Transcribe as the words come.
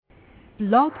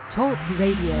Blog Talk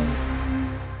Radio.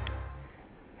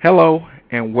 Hello,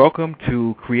 and welcome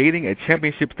to Creating a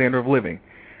Championship Standard of Living.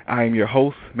 I am your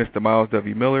host, Mr. Myles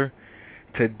W. Miller.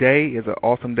 Today is an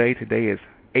awesome day. Today is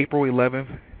April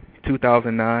 11th,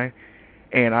 2009,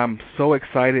 and I'm so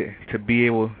excited to be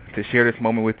able to share this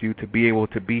moment with you, to be able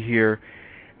to be here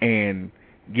and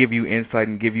give you insight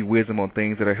and give you wisdom on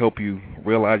things that will help you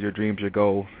realize your dreams, your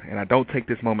goals. And I don't take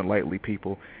this moment lightly,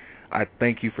 people. I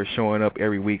thank you for showing up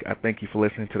every week. I thank you for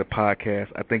listening to the podcast.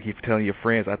 I thank you for telling your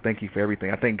friends. I thank you for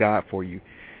everything. I thank God for you,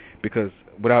 because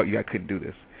without you, I couldn't do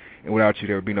this. And without you,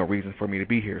 there would be no reason for me to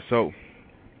be here. So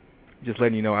just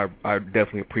letting you know, I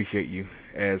definitely appreciate you,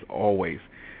 as always.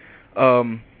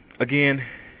 Again,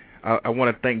 I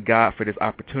want to thank God for this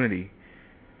opportunity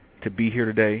to be here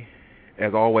today.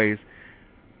 As always,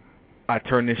 I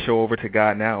turn this show over to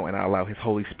God now, and I allow His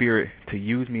Holy Spirit to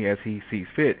use me as He sees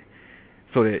fit,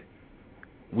 so that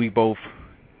we both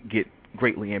get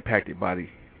greatly impacted by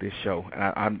this show.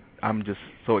 And I'm just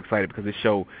so excited, because this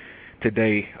show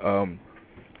today,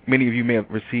 many of you may have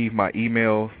received my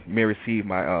email, may receive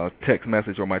my text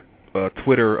message or my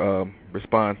Twitter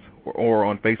response, or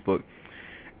on Facebook.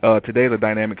 Today is a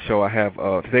dynamic show.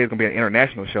 Today is going to be an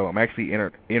international show. I'm actually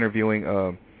interviewing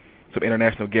some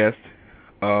international guests,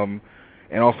 and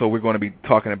also we're going to be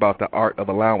talking about the art of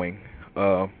allowing.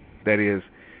 That is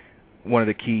one of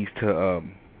the keys to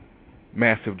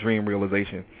massive dream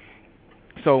realization.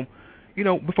 So,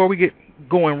 before we get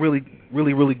going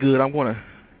really good, I want to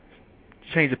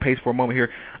change the pace for a moment here.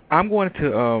 I'm going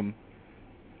to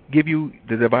give you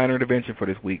the divine intervention for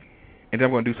this week, and then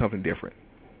I'm going to do something different.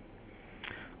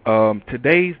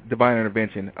 Today's divine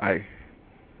intervention I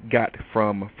got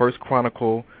from 1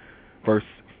 Chronicle, verse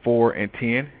 4 and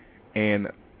 10, and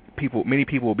many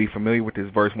people will be familiar with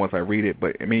this verse once I read it,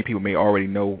 but many people may already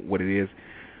know what it is.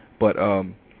 But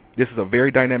this is a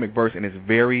very dynamic verse, and it's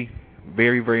very,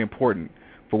 very, very important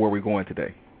for where we're going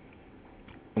today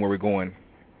and where we're going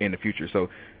in the future. So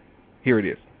here it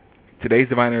is. Today's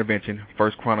divine intervention,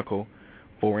 1 Chronicle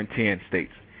 4 and 10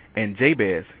 states, "And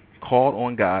Jabez called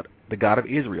on God, the God of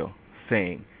Israel,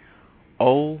 saying,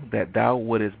 Oh, that thou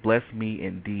wouldest bless me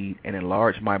indeed, and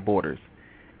enlarge my borders,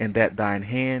 and that thine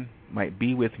hand might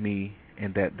be with me,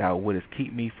 and that thou wouldest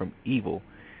keep me from evil,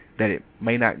 that it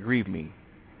may not grieve me.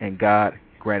 And God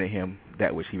granted him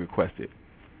that which he requested."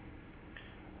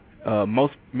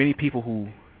 Many people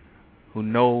who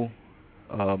know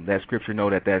that scripture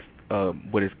know that that's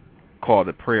what is called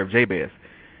the prayer of Jabez.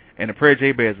 And the prayer of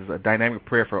Jabez is a dynamic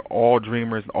prayer for all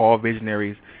dreamers, all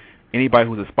visionaries, anybody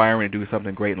who's aspiring to do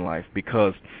something great in life,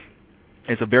 because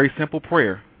it's a very simple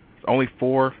prayer. It's only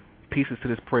 4 pieces to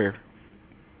this prayer,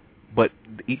 but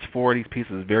each 4 of these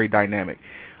pieces is very dynamic.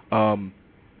 And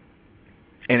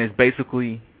it's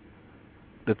basically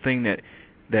the thing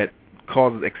that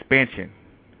causes expansion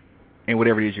in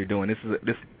whatever it is you're doing.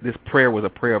 This prayer was a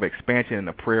prayer of expansion, and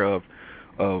a prayer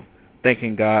of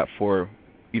thanking God for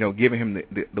giving him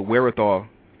the wherewithal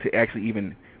to actually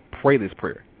even pray this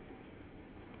prayer,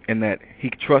 and that he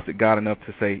trusted God enough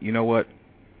to say, you know what,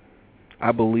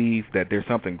 I believe that there's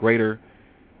something greater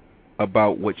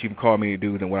about what you've called me to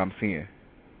do than what I'm seeing.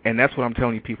 And that's what I'm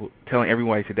telling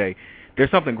everybody today. There's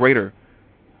something greater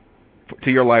to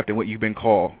your life than what you've been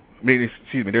called. There's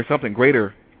something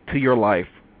greater to your life.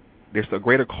 There's a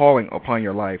greater calling upon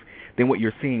your life than what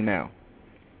you're seeing now.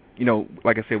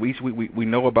 Like I said, we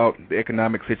know about the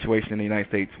economic situation in the United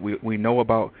States. We know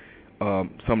about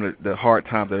some of the hard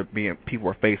times that people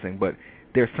are facing, but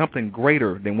there's something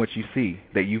greater than what you see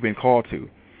that you've been called to.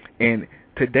 And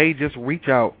today, just reach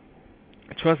out,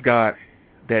 trust God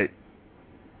that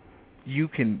you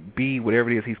can be whatever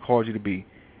it is He's called you to be,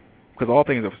 because all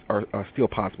things are still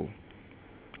possible.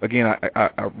 Again,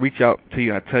 I reach out to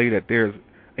you and I tell you that there's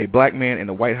a black man in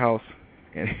the White House,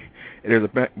 and there's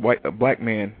a black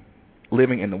man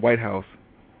living in the White House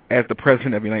as the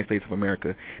President of the United States of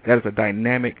America. That is a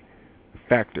dynamic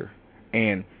factor,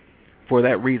 and for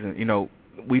that reason,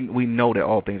 we know that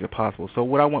all things are possible. So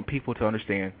what I want people to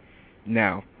understand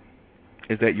now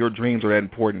is that your dreams are that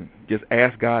important. Just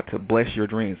ask God to bless your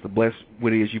dreams, to bless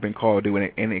what it is you've been called to do,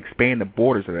 and expand the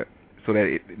borders of that, so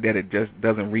that it just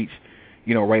doesn't reach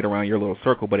right around your little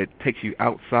circle, but it takes you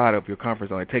outside of your comfort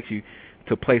zone. It takes you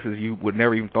to places you would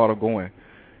never even thought of going.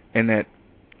 And that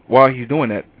while He's doing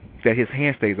that His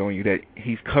hand stays on you, that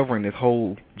He's covering this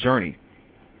whole journey.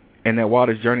 And that while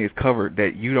this journey is covered,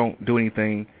 that you don't do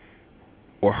anything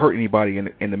or hurt anybody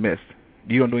in the midst.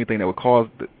 You don't do anything that would cause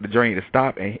the journey to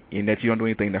stop, and that you don't do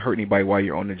anything to hurt anybody while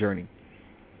you're on the journey.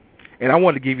 And I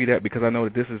wanted to give you that because I know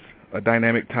that this is a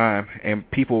dynamic time, and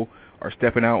people are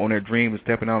stepping out on their dreams,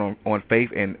 stepping out on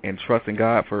faith and trusting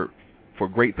God for for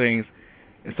great things.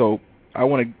 And so I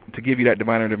want to give you that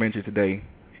divine intervention today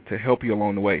to help you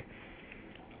along the way.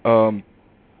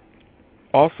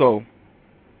 Also,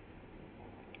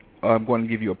 I'm going to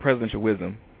give you a presidential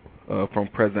wisdom from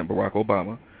President Barack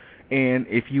Obama. And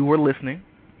if you were listening,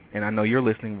 and I know you're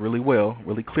listening really well,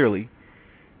 really clearly,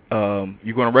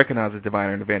 you're going to recognize this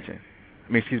divine intervention.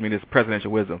 This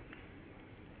presidential wisdom.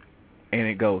 And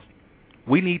it goes,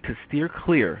 we need to steer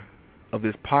clear of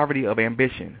this poverty of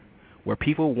ambition where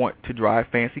people want to drive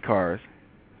fancy cars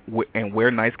and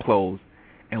wear nice clothes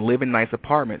and live in nice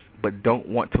apartments but don't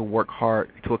want to work hard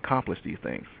to accomplish these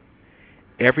things.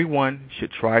 Everyone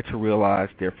should try to realize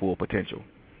their full potential.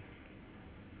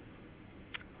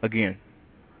 Again,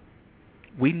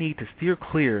 we need to steer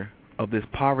clear of this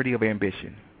poverty of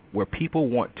ambition where people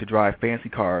want to drive fancy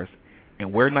cars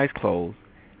and wear nice clothes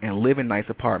and live in nice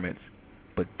apartments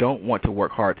but don't want to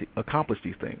work hard to accomplish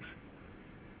these things.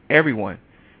 Everyone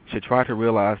should try to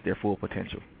realize their full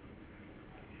potential.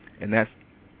 And that's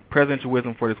presidential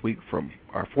wisdom for this week from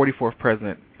our 44th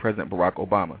president, President Barack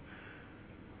Obama.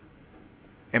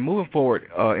 And moving forward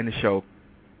in the show,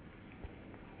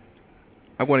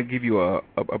 I want to give you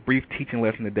a brief teaching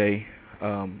lesson today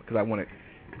because I want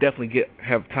to definitely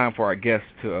have time for our guests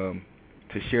to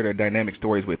share their dynamic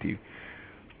stories with you.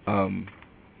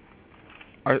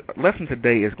 Our lesson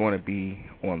today is going to be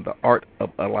on the art of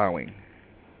allowing.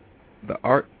 The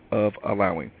art of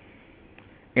allowing.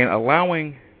 And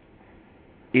allowing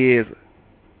is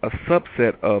a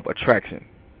subset of attraction.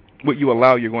 What you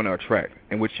allow, you're going to attract.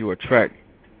 And what you attract,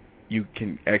 you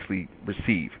can actually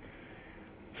receive.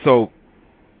 So,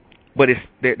 but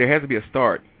there has to be a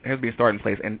start. There has to be a starting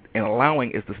place. And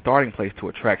allowing is the starting place to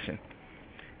attraction.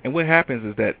 And what happens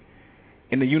is that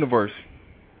in the universe,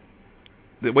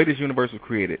 the way this universe was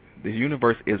created, the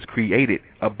universe is created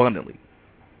abundantly.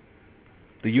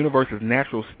 The universe's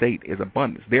natural state is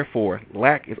abundance. Therefore,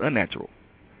 lack is unnatural.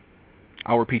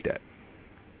 I'll repeat that.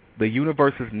 The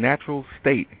universe's natural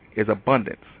state is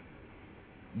abundance.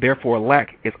 Therefore,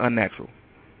 lack is unnatural.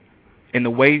 In the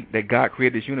way that God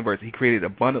created this universe, He created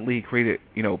abundantly. He created,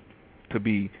 to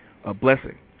be a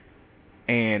blessing.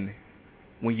 And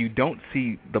when you don't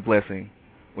see the blessing,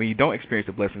 when you don't experience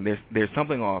the blessing, there's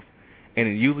something off. And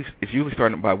it's usually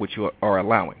starting by what you are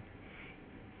allowing.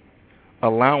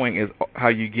 Allowing is how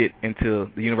you get into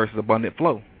the universe's abundant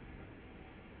flow.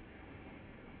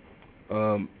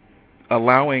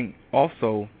 Allowing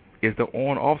also is the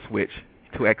on-off switch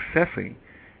to accessing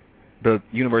the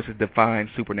universe's defined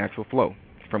supernatural flow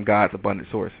from God's abundant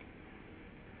source.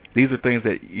 These are things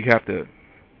that you have to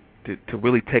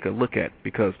really take a look at,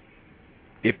 because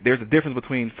if there's a difference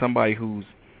between somebody who's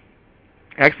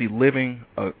actually living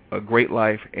a great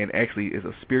life and actually is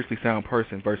a spiritually sound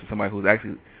person versus somebody who's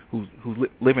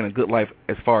living a good life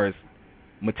as far as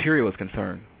material is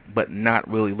concerned, but not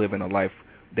really living a life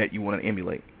that you want to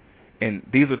emulate. And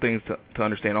these are things to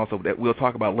understand also that we'll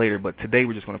talk about later, but today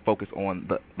we're just going to focus on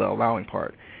the allowing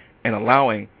part. And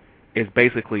allowing is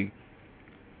basically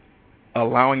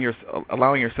allowing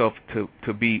yourself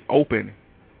to be open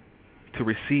to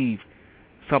receive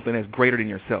something that's greater than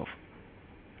yourself.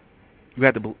 You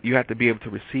have to be able to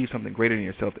receive something greater than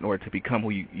yourself in order to become who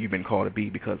you've been called to be.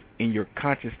 Because in your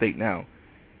conscious state now,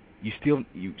 you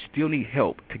still need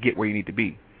help to get where you need to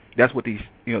be. That's what these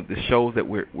the shows that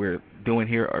we're doing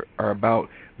here are about.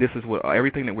 This is what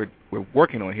everything that we're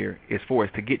working on here is for,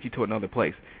 is to get you to another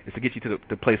place. It's to get you to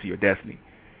the place of your destiny.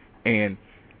 And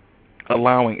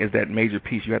allowing is that major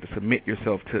piece. You have to submit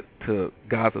yourself to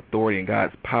God's authority and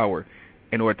God's power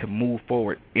in order to move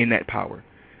forward in that power.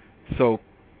 So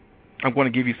I'm going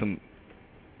to give you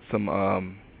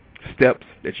some steps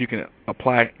that you can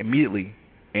apply immediately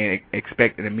and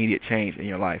expect an immediate change in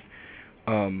your life.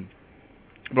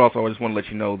 But also, I just want to let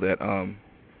you know that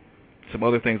some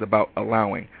other things about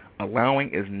allowing.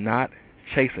 Allowing is not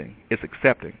chasing; it's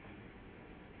accepting.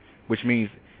 Which means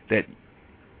that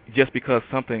just because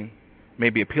something may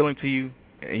be appealing to you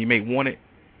and you may want it,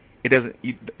 it doesn't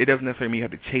necessarily mean you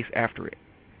have to chase after it.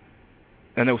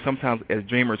 I know sometimes as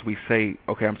dreamers we say,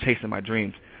 okay, I'm chasing my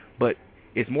dreams, but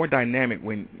it's more dynamic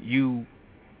when you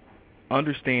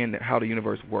understand how the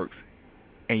universe works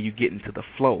and you get into the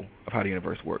flow of how the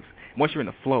universe works. Once you're in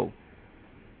the flow,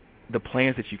 the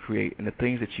plans that you create and the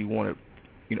things that you want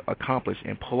to accomplish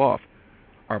and pull off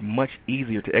are much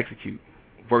easier to execute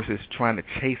versus trying to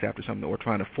chase after something or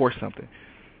trying to force something.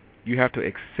 You have to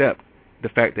accept the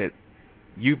fact that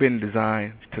you've been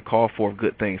designed to call for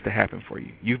good things to happen for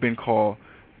you. You've been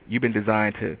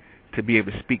designed to be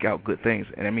able to speak out good things,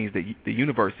 and that means that the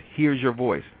universe hears your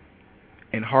voice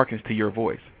and hearkens to your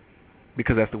voice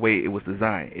because that's the way it was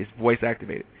designed. It's voice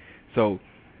activated. So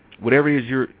Whatever it is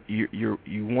you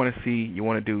want to see, you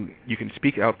want to do, you can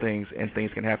speak out things, and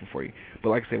things can happen for you. But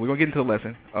like I said, we're gonna get into the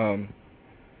lesson.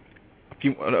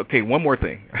 One more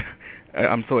thing.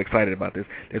 I'm so excited about this.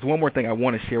 There's one more thing I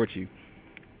want to share with you,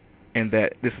 and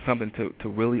that this is something to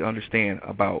really understand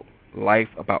about life,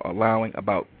 about allowing,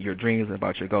 about your dreams, and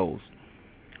about your goals.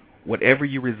 Whatever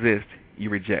you resist, you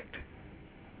reject.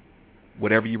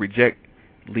 Whatever you reject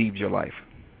leaves your life.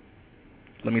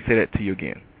 Let me say that to you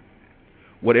again.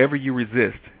 Whatever you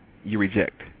resist, you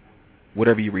reject.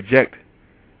 Whatever you reject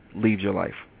leaves your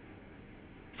life.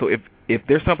 So if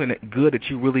there's something good that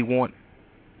you really want,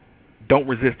 don't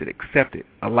resist it. Accept it.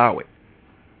 Allow it.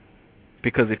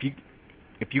 Because if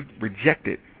you reject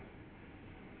it,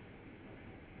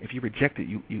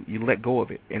 you let go of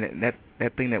it, and that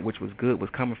thing that which was good was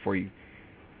coming for you,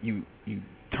 you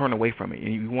turn away from it,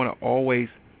 and you want to always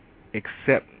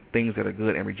accept things that are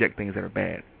good and reject things that are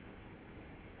bad.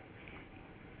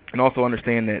 And also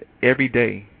understand that every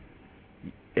day,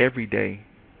 every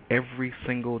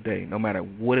single day, no matter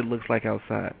what it looks like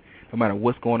outside, no matter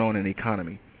what's going on in the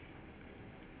economy,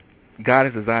 God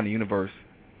has designed the universe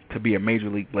to be a major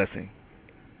league blessing.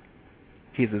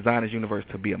 He has designed his universe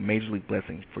to be a major league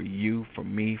blessing for you, for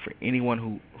me, for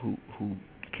anyone who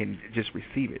can just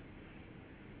receive it.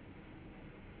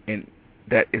 And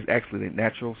that is actually the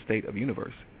natural state of the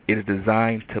universe. It is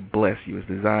designed to bless you. It's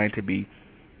designed to be,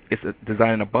 it's a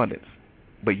design in abundance.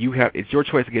 But it's your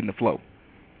choice to get in the flow.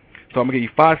 So I'm going to give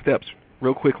you 5 steps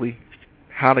real quickly,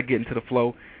 how to get into the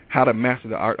flow, how to master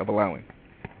the art of allowing.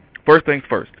 First things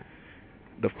first.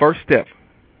 The first step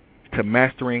to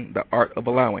mastering the art of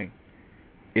allowing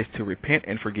is to repent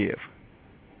and forgive.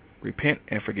 Repent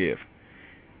and forgive.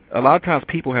 A lot of times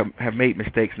people have made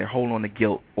mistakes and they're holding on to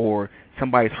guilt, or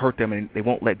somebody's hurt them and they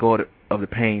won't let go of the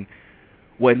pain.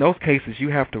 Well, in those cases, you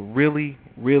have to really,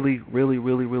 really, really,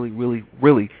 really, really, really,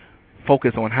 really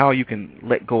focus on how you can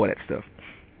let go of that stuff.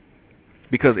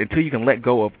 Because until you can let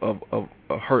go of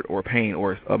a hurt or a pain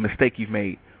or a mistake you've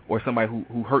made or somebody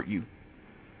who hurt you,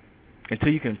 until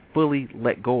you can fully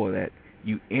let go of that,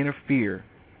 you interfere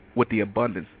with the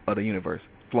abundance of the universe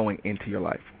flowing into your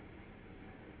life.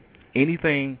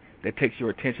 Anything that takes your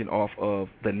attention off of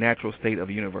the natural state of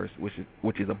the universe,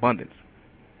 which is abundance,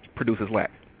 produces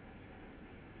lack.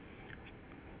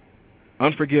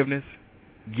 Unforgiveness,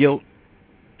 guilt,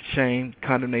 shame,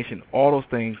 condemnation, all those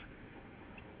things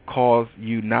cause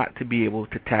you not to be able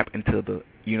to tap into the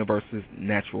universe's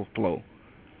natural flow.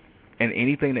 And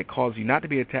anything that causes you not to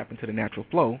be able to tap into the natural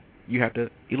flow, you have to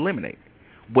eliminate.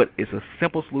 But it's a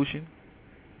simple solution.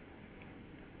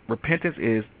 Repentance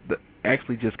is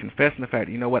actually just confessing the fact,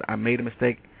 you know what, I made a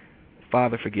mistake.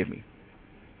 Father, forgive me.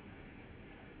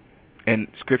 And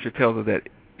Scripture tells us that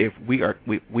if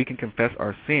we can confess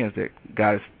our sins, that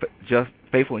God is just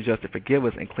faithful and just to forgive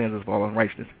us and cleanse us of all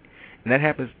unrighteousness. And that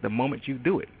happens the moment you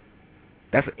do it.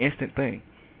 That's an instant thing.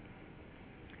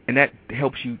 And that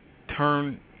helps you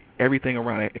turn everything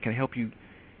around. It can help you.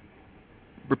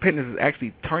 Repentance is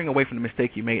actually turning away from the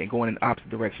mistake you made and going in the opposite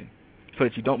direction so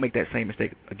that you don't make that same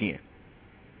mistake again.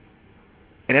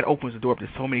 And that opens the door up to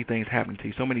so many things happening to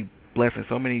you, so many blessings,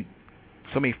 so many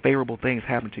favorable things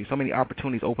happening to you, so many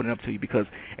opportunities opening up to you, because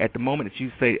at the moment that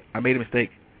you say, I made a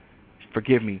mistake,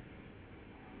 forgive me,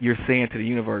 you're saying to the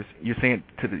universe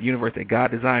that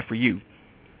God designed for you,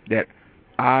 that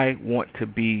I want to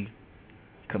be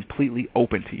completely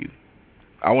open to you.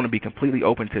 I want to be completely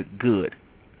open to good.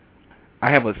 I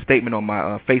have a statement on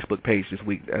my Facebook page this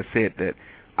week that said that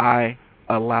I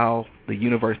allow the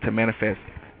universe to manifest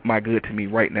my good to me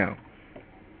right now.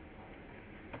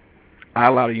 I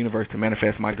allow the universe to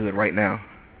manifest my good right now.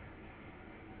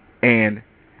 And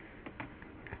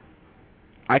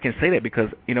I can say that because,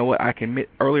 you know what, I can admit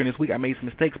earlier in this week I made some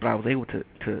mistakes, but I was able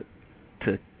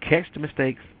to catch the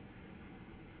mistakes,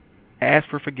 ask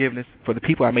for forgiveness for the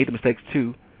people I made the mistakes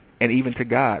to, and even to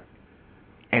God,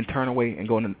 and turn away and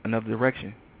go in another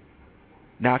direction.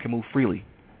 Now I can move freely.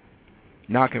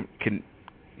 Now I can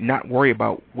not worry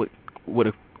about what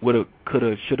woulda,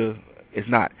 coulda, shoulda. It's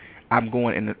not. I'm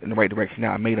going in the right direction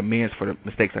now. I made amends for the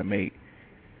mistakes I made.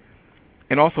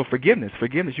 And also forgiveness.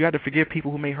 Forgiveness. You have to forgive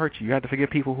people who may hurt you. You have to forgive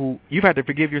you have to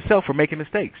forgive yourself for making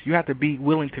mistakes. You have to be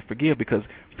willing to forgive, because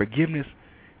forgiveness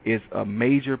is a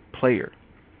major player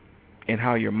in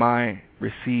how your mind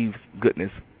receives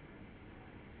goodness.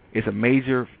 It's a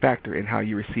major factor in how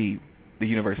you receive the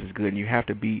universe's good, and you have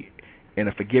to be in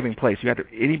a forgiving place. You have to.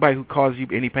 Anybody who causes you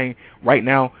any pain right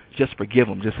now, just forgive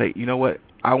them. Just say, you know what?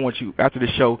 I want you after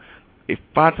this show.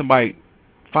 Find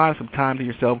some time to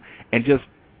yourself and just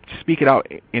speak it out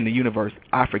in the universe.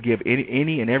 I forgive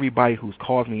any and everybody who's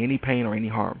caused me any pain or any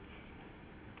harm,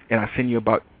 and I send you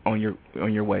on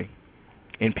your way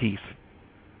in peace.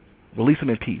 Release them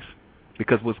in peace,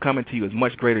 because what's coming to you is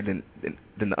much greater than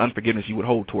the unforgiveness you would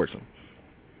hold towards them.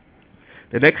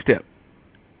 The next step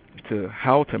to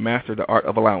how to master the art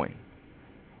of allowing: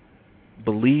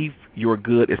 believe your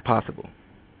good is possible.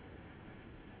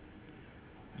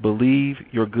 Believe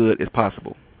your good is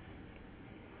possible.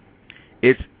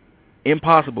 It's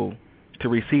impossible to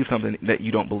receive something that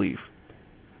you don't believe.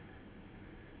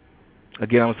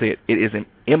 Again, I'm going to say it. It is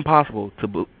impossible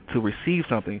to receive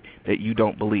something that you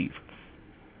don't believe.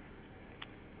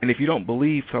 And if you don't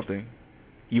believe something,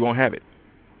 you won't have it.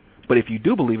 But if you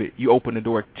do believe it, you open the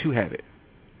door to have it.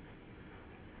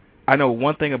 I know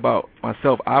one thing about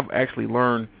myself. I've actually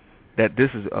learned that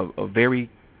this is a very,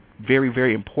 very,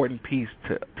 very important piece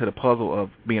to the puzzle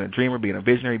of being a dreamer, being a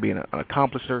visionary, being an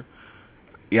accomplisher.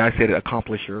 Yeah, I said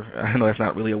accomplisher. I know that's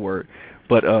not really a word.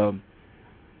 But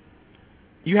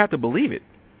you have to believe it.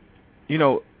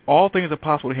 All things are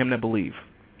possible to him that believe.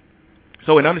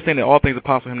 So in understanding that all things are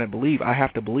possible to him that believe, I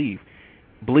have to believe.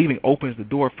 Believing opens the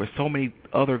door for so many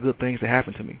other good things to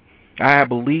happen to me. I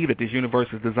believe that this universe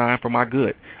is designed for my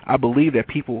good. I believe that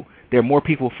there are more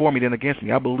people for me than against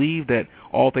me. I believe that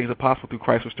all things are possible through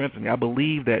Christ who strengthens me. I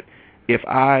believe that if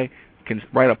I can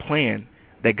write a plan,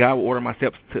 that God will order my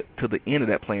steps to the end of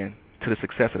that plan, to the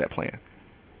success of that plan.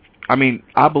 I mean,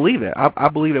 I believe that. I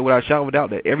believe that without a shadow of a doubt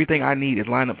that everything I need is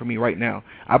lined up for me right now.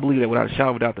 I believe that without a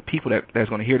shadow of a doubt the people that's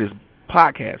going to hear this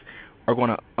podcast are going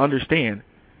to understand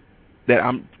that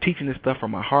I'm teaching this stuff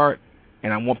from my heart,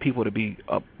 and I want people to be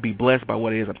blessed by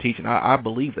what it is I'm teaching. I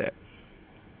believe that.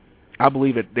 I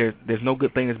believe that there's no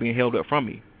good thing that's being held up from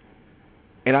me.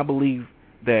 And I believe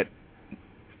that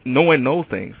knowing those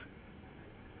things,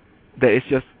 that it's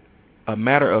just a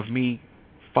matter of me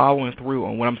following through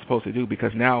on what I'm supposed to do,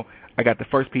 because now I got the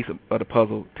first piece of the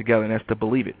puzzle together, and that's to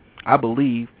believe it. I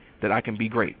believe that I can be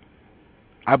great.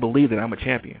 I believe that I'm a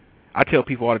champion. I tell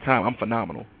people all the time I'm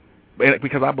phenomenal,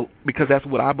 because that's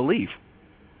what I believe.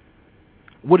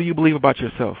 What do you believe about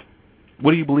yourself?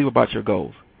 What do you believe about your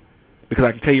goals? Because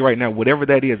I can tell you right now, whatever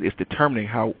that is, it's determining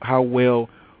how well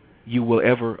you will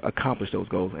ever accomplish those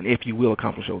goals, and if you will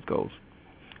accomplish those goals.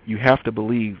 You have to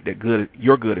believe that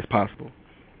your good is possible.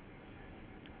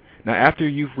 Now, after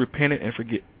you've repented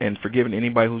and forgiven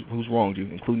anybody who's wronged you,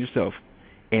 including yourself,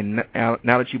 and now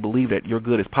that you believe that your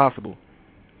good is possible,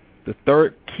 the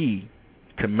third key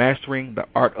to mastering the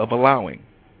art of allowing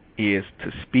is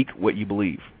to speak what you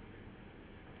believe.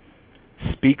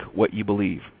 Speak what you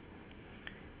believe.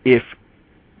 If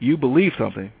you believe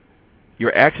something,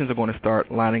 your actions are going to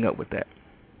start lining up with that.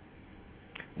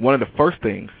 One of the first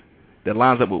things that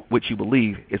lines up with what you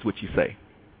believe is what you say.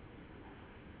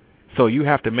 So you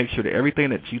have to make sure that everything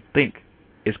that you think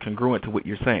is congruent to what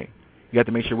you're saying. You have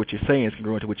to make sure what you're saying is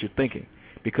congruent to what you're thinking,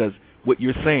 because what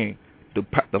you're saying,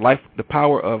 the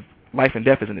power of life and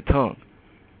death is in the tongue.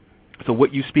 So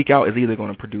what you speak out is either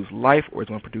going to produce life or it's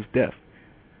going to produce death.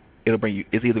 It's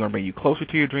either going to bring you closer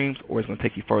to your dreams or it's going to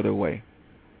take you further away.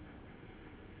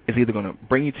 It's either going to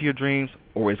bring you to your dreams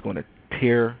or it's going to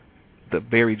tear the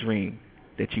very dream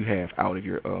that you have out of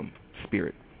your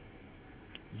spirit.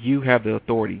 You have the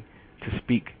authority to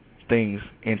speak things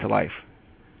into life.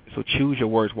 So choose your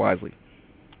words wisely.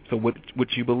 So what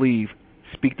you believe,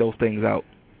 speak those things out.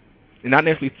 And not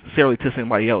necessarily to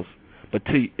somebody else, but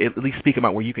to at least speak them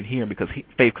out where you can hear them, because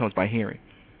faith comes by hearing.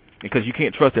 Because you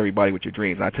can't trust everybody with your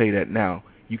dreams. And I tell you that now.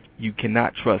 You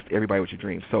cannot trust everybody with your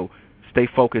dreams. So stay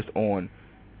focused on,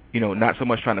 not so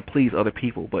much trying to please other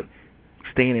people, but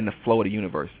staying in the flow of the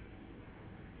universe.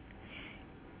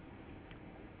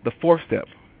 The fourth step,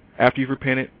 after you've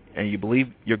repented and you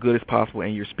believe your good is possible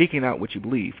and you're speaking out what you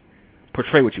believe,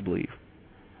 portray what you believe.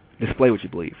 Display what you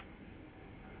believe.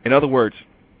 In other words,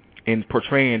 in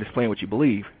portraying and displaying what you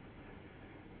believe,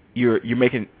 you're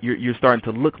starting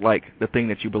to look like the thing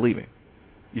that you believe in.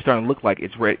 You're starting to look like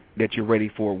that you're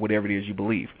ready for whatever it is you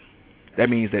believe. That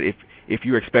means that if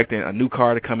you're expecting a new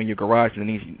car to come in your garage, then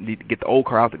you need to get the old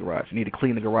car out the garage. You need to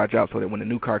clean the garage out so that when the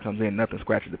new car comes in, nothing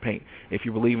scratches the paint. If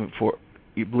you believe in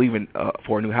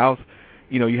for a new house,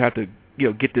 you have to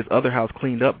get this other house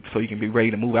cleaned up so you can be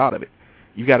ready to move out of it.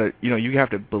 You have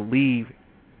to believe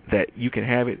that you can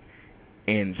have it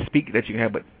and speak that you can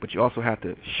have, but you also have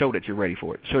to show that you're ready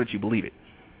for it. Show that you believe it.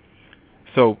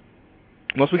 So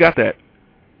once we got that,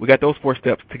 we got those 4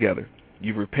 steps together.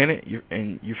 You've repented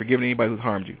and you've forgiven anybody who's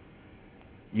harmed you.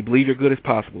 You believe your good is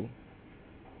possible.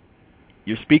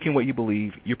 You're speaking what you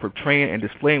believe. You're portraying and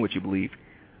displaying what you believe.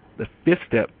 The 5th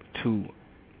step to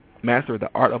master the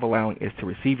art of allowing is to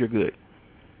receive your good.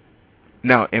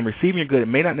 Now, in receiving your good, it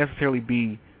may not necessarily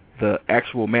be the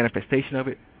actual manifestation of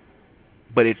it,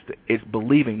 but it's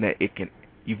believing that it can.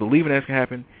 You believe in that it can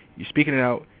happen. You're speaking it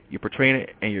out. You're portraying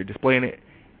it, and you're displaying it.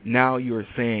 Now you're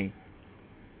saying,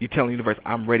 you're telling the universe,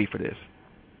 I'm ready for this.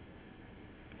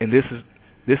 And this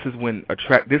is when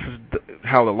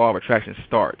how the law of attraction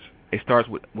starts. It starts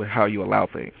with how you allow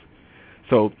things.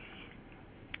 So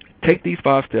take these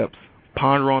 5 steps,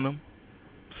 ponder on them,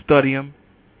 study them,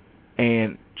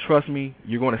 and trust me,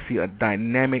 you're going to see a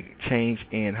dynamic change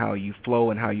in how you flow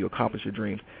and how you accomplish your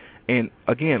dreams. And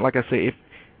again, like I say, if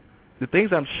the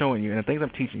things I'm showing you and the things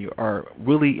I'm teaching you are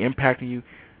really impacting you,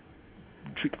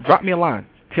 drop me a line.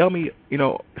 Tell me,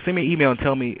 send me an email and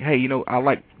tell me, hey, I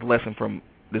like the lesson from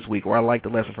this week, or I like the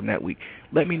lesson from that week.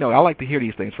 Let me know. I like to hear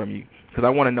these things from you because I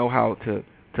want to know how to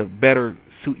better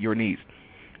suit your needs.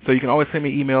 So you can always send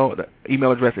me an email. The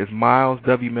email address is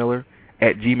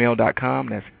mileswmiller@gmail.com.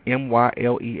 That's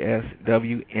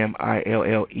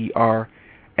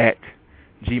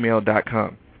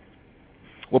MYLESWMILLER@gmail.com.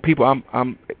 Well, people,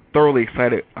 I'm thoroughly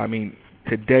excited. I mean,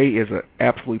 today is an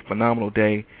absolutely phenomenal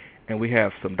day, and we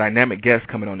have some dynamic guests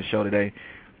coming on the show today.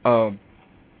 Our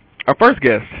first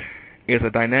guest is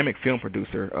a dynamic film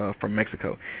producer from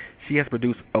Mexico. She has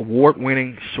produced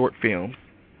award-winning short films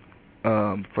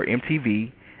for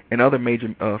MTV and other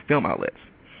major film outlets.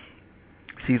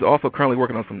 She's also currently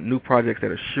working on some new projects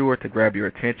that are sure to grab your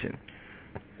attention.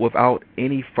 Without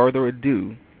any further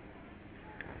ado,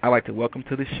 I'd like to welcome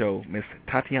to the show Miss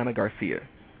Tatiana Garcia.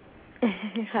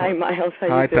 Hi, Myles. How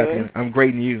Hi, you doing? Tatiana. I'm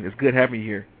great, and you? It's good having you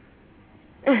here.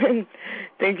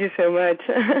 Thank you so much.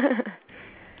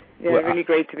 Really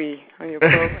great to be on your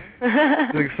program.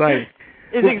 It's exciting.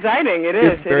 It's exciting. It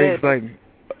is. It's very exciting.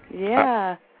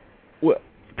 Yeah.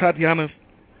 Tatiana,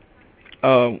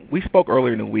 we spoke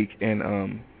earlier in the week,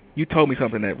 and you told me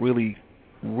something that really,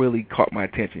 really caught my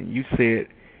attention. You said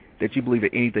that you believe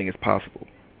that anything is possible.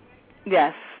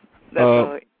 Yes,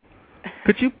 definitely.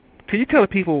 Could you tell the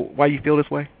people why you feel this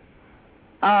way?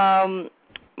 Well,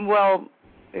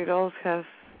 it always has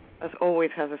a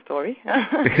story.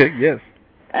 Yes.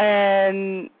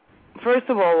 And first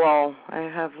of all, I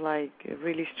have like a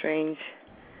really strange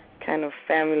kind of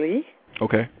family.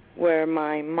 Okay. Where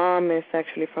my mom is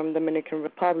actually from Dominican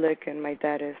Republic and my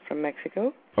dad is from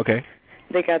Mexico. Okay.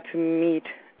 They got to meet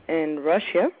in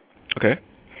Russia. Okay.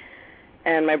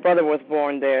 And my brother was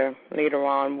born there. Later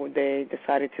on, they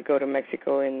decided to go to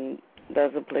Mexico, and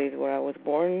that's the place where I was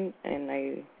born, and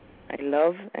I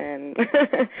love, and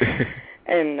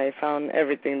and I found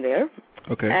everything there.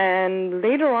 Okay. And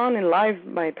later on in life,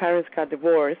 my parents got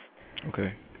divorced.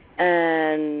 Okay.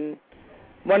 And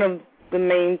one of the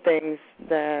main things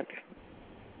that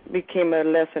became a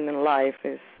lesson in life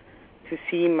is to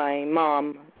see my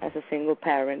mom as a single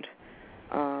parent,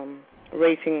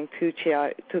 raising two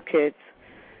kids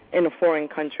in a foreign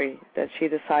country that she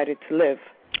decided to live.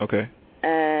 Okay.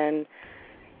 And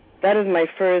that is my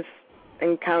first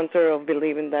encounter of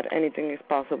believing that anything is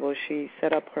possible. She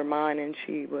set up her mind, and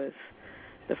she was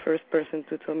the first person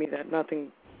to tell me that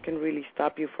nothing can really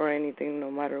stop you for anything,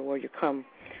 no matter where you come.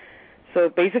 So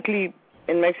basically,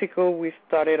 in Mexico, we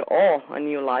started all a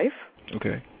new life.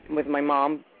 Okay. With my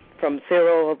mom, from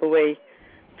zero all the way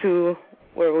to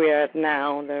where we are at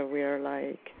now, that we are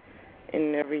like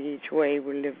in every each way.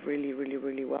 We live really, really,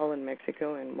 really well in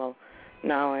Mexico, and well,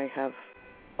 now I have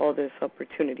all this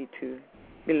opportunity to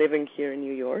be living here in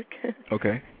New York.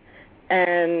 Okay.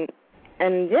 And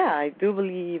yeah, I do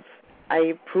believe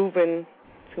I've proven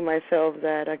to myself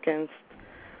that against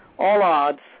all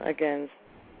odds, against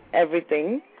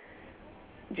everything,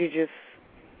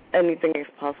 anything is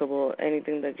possible.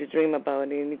 Anything that you dream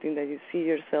about, anything that you see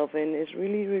yourself in is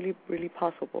really, really, really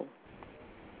possible.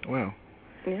 Wow.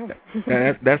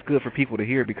 Yeah. That's good for people to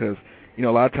hear, because a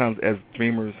lot of times as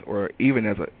dreamers, or even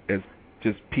as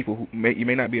just people who you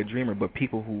may not be a dreamer, but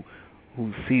people who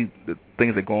see the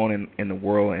things that go on in the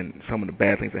world and some of the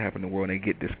bad things that happen in the world, and they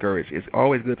get discouraged. It's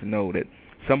always good to know that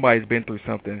somebody's been through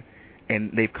something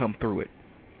and they've come through it.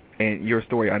 And your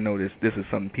story, I know this is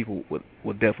something people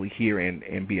will definitely hear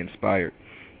and be inspired.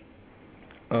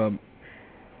 I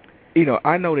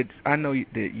know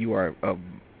that you are a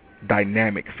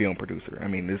dynamic film producer. I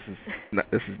mean, this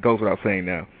goes without saying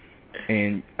now.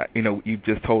 And you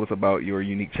just told us about your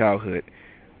unique childhood.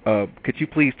 Could you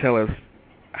please tell us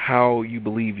how you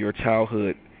believe your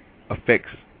childhood affects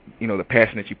the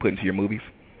passion that you put into your movies?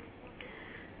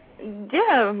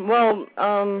 Yeah, well,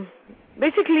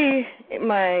 basically,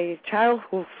 my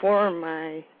childhood formed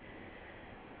my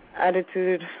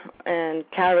attitude and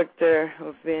character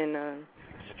of being a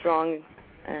strong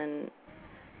and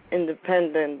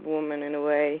independent woman in a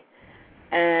way.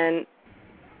 And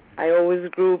I always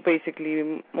grew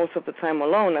basically most of the time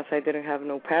alone, as I didn't have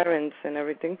no parents and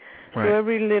everything. Right. So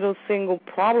every little single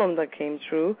problem that came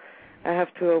through, I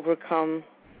have to overcome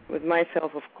with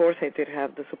myself. Of course, I did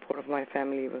have the support of my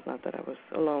family. It was not that I was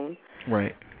alone.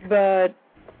 Right. But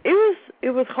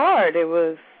it was hard. It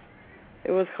was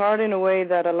hard in a way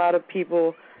that a lot of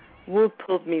people would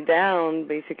put me down,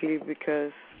 basically,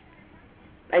 because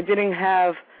I didn't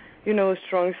have, a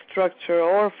strong structure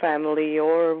or family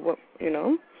or what,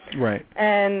 Right.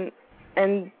 And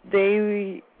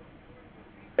there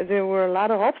were a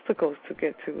lot of obstacles to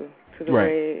get to the Right.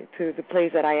 way, to the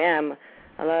place that I am.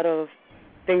 A lot of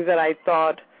things that I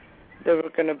thought they were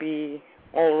going to be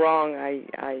all wrong.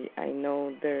 I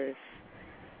know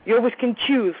you always can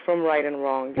choose from right and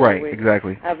wrong. You Right, always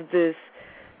exactly. have this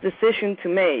decision to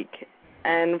make.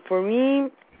 And for me,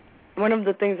 one of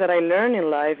the things that I learned in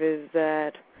life is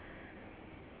that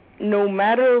no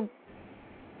matter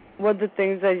what the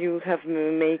things that you have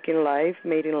made in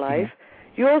life,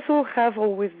 you also have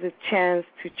always the chance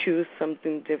to choose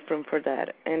something different for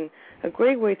that. And a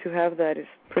great way to have that is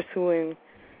pursuing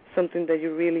something that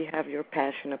you really have your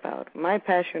passion about. My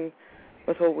passion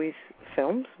was always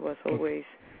films, was always,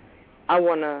 I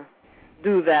want to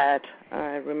do that.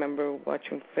 I remember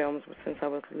watching films since I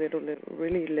was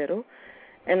really little.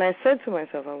 And I said to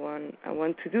myself, I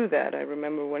want to do that. I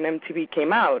remember when MTV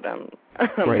came out. I'm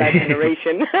Right. that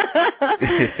generation.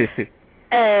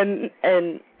 and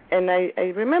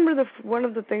I remember one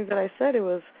of the things that I said, it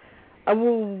was,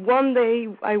 one day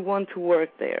I want to work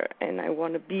there and I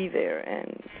want to be there,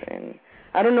 and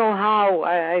I don't know how.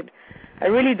 I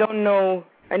really don't know.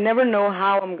 I never know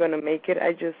how I'm gonna make it.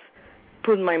 I just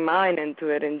put my mind into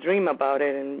it and dream about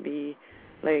it and be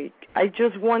like, I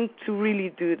just want to really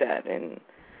do that.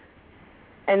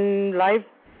 And life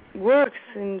works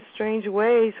in strange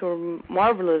ways or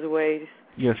marvelous ways.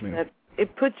 Yes, ma'am. That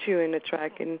it puts you in a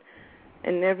track, and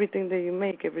everything that you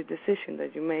make, every decision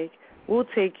that you make, will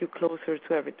take you closer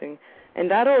to everything. And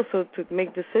that also, to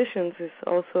make decisions, is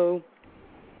also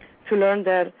to learn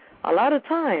that a lot of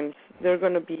times there are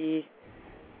going to be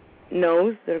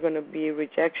no's, there are going to be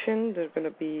rejection, there's going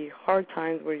to be hard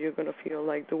times where you're going to feel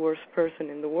like the worst person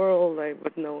in the world, like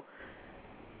with no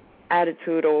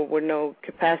attitude or with no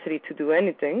capacity to do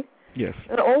anything. Yes.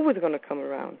 They're always going to come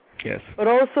around. Yes. But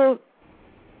also,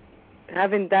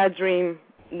 having that dream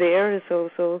there is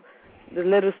also the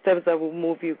little steps that will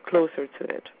move you closer to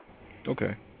it.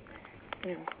 Okay.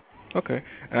 Yeah. Okay.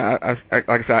 I like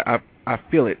I said, I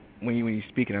feel it when you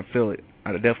speaking. I feel it.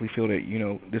 I definitely feel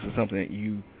that this is something that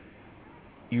you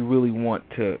really want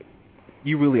to.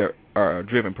 You really are a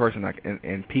driven person,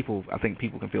 and people. I think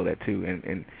people can feel that too.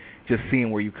 And just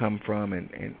seeing where you come from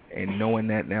and knowing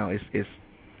that now, it's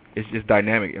just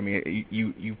dynamic. I mean,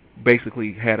 you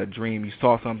basically had a dream. You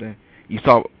saw something. You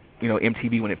saw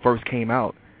MTV when it first came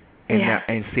out, and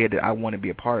and said that I want to be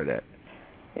a part of that.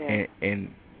 Yeah.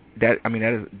 And that, I mean,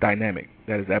 that is dynamic.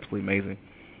 That is absolutely amazing.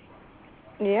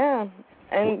 Yeah,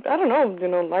 and I don't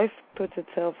know, life puts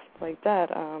itself like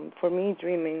that. For me,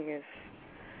 dreaming is,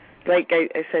 like I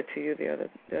said to you the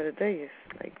other day, is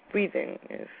like breathing.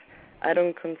 Is I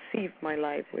don't conceive my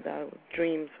life without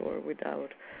dreams or without,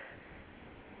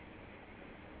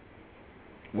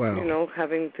 wow,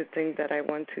 having to think that I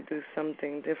want to do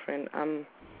something different.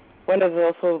 One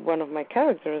of my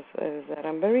characters is that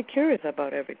I'm very curious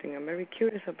about everything. I'm very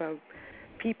curious about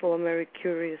people. I'm very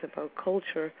curious about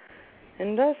culture.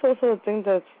 And that's also a thing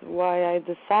that's why I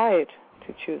decide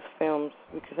to choose films,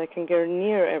 because I can get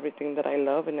near everything that I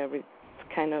love and every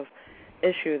kind of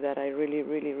issue that I really,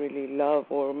 really, really love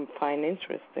or find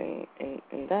interesting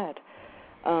in that.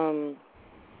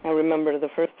 I remember the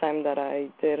first time that I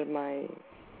did my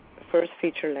first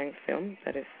feature-length film,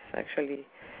 that is actually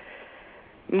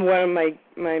where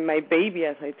my baby,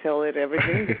 as I tell it,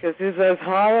 everything, because it's as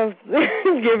hard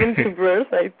as giving to birth,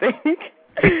 I think.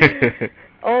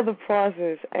 All the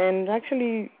process. And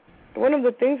actually, one of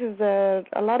the things is that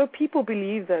a lot of people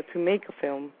believe that to make a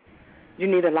film, you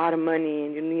need a lot of money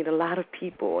and you need a lot of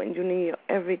people and you need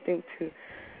everything to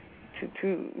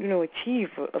achieve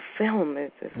a film.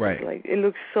 It's right. Like, it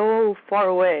looks so far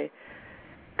away.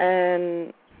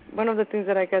 And one of the things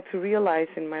that I got to realize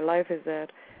in my life is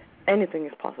that anything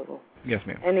is possible. Yes,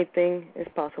 ma'am. Anything is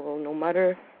possible, no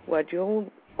matter what.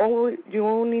 You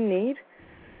only need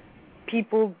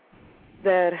people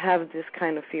that have this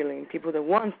kind of feeling, people that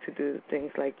want to do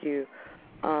things like you.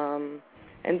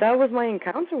 And that was my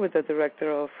encounter with the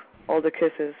director of All the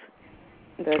Kisses,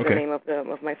 the name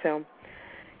of my film.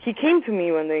 He came to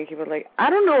me one day and he was like,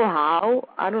 I don't know how,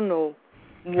 I don't know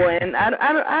when, I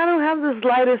don't have the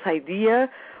slightest idea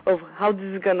of how this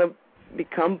is going to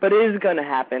become, but it is gonna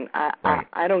happen. Right.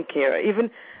 I don't care. Even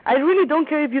I really don't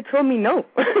care if you tell me no.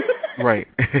 Right.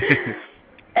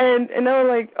 And I was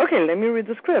like, okay, let me read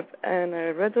the script. And I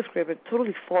read the script and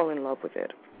totally fall in love with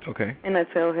it. Okay. And I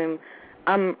tell him,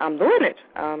 I'm doing it.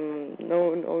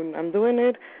 No, I'm doing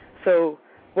it. So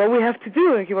what we have to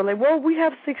do? And he was like, well, we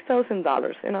have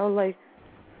 $6,000. And I was like,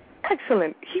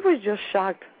 excellent. He was just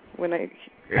shocked when I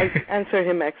answered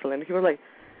him excellent. He was like,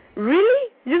 really?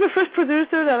 You're the first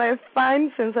producer that I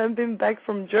find since I've been back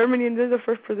from Germany, and you're the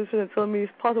first producer that told me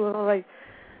it's possible. And I was like,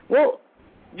 well,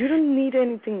 you don't need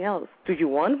anything else. Do you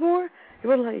want more? He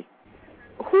was like,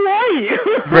 who are you?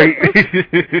 Right.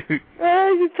 What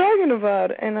are you talking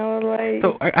about? And I was like...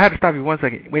 So I had to stop you 1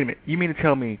 second. Wait a minute. You mean to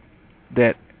tell me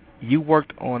that you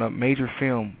worked on a major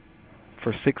film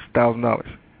for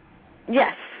 $6,000?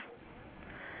 Yes.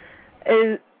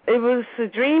 It was a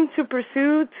dream to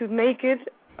pursue, to make it.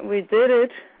 We did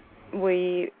it.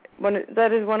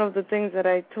 That is one of the things that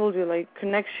I told you, like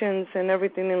connections and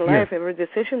everything in life, every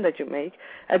decision that you make,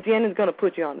 at the end is going to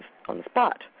put you on the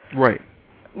spot. Right.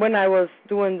 When I was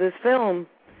doing this film,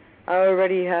 I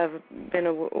already have been,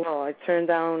 I turned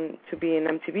down to be in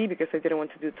MTV because I didn't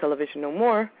want to do television no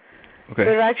more. Okay.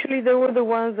 But actually, they were the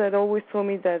ones that always told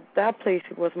me that place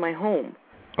was my home.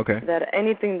 Okay. That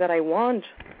anything that I want,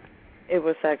 it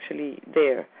was actually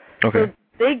there. Okay.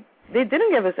 So they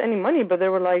didn't give us any money, but they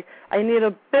were like, I need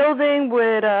a building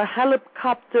with a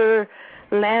helicopter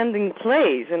landing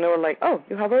place. And they were like, oh,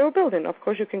 you have our building. Of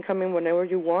course, you can come in whenever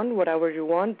you want, whatever you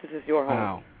want. This is your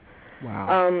home.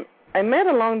 Wow. I met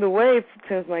along the way,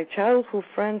 since my childhood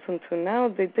friends until now,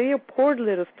 they poured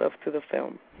little stuff to the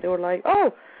film. They were like,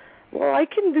 oh, well, I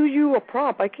can do you a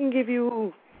prop. I can give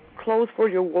you clothes for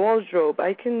your wardrobe.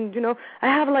 I can, I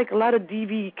have like a lot of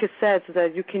DV cassettes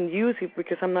that you can use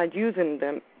because I'm not using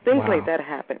them. Things like that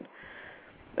happen.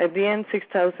 At the end,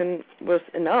 6,000 was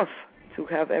enough to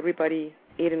have everybody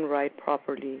eating right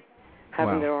properly,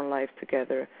 having their own life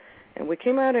together. And we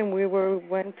came out and we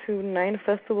went to 9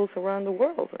 festivals around the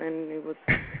world, and it was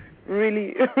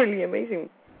really, really amazing.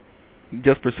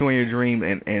 Just pursuing your dream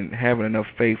and having enough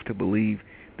faith to believe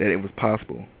that it was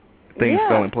possible. Things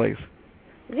fell in place.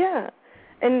 Yeah.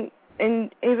 And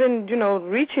even,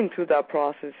 reaching through that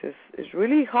process is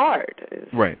really hard.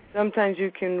 Right. Sometimes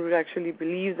you can actually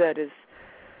believe that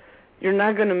you're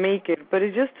not going to make it, but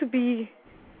it's just to be,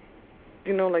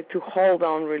 like to hold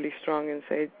on really strong and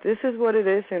say, this is what it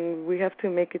is, and we have to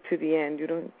make it to the end.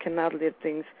 You cannot leave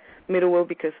things middle-way,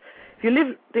 because if you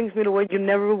leave things middle-way, you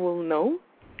never will know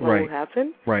what will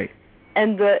happen. Right.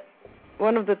 And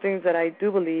one of the things that I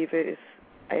do believe is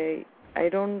I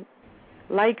don't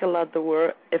like a lot the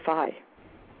word if I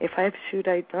should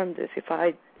I done this, if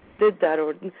I did that,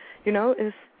 or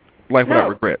is life without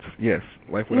regrets. Yes,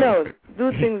 life without regrets.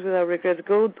 Do things without regrets.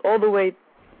 Go all the way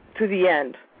to the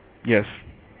end. Yes.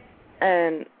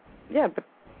 And but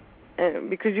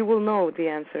because you will know the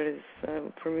answer is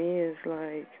for me is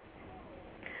like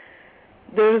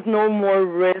there's no more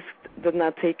risk than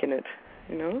not taking it.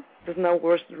 There's no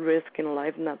worse risk in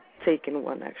life not taking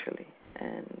one, actually.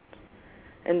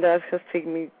 And that has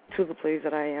taken me to the place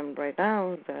that I am right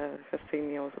now. That has taken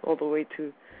me all the way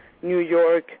to New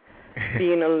York,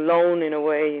 being alone in a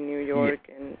way in New York,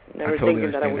 and never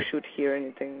thinking that I would shoot here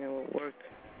anything that would work.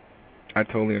 I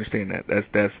totally understand that.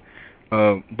 That's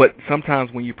but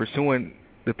sometimes when you're pursuing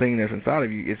the thing that's inside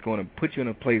of you, it's going to put you in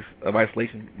a place of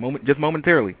isolation, just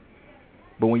momentarily.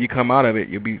 But when you come out of it,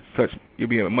 you'll be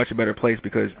in a much better place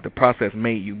because the process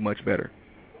made you much better.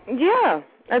 Yeah,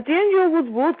 at the end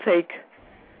you will take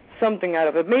something out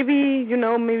of it. Maybe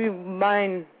maybe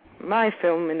my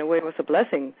film in a way was a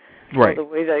blessing. Right. The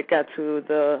way that I got to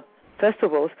the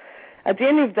festivals. At the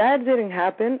end, if that didn't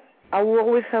happen, I will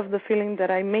always have the feeling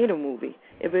that I made a movie.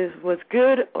 If it was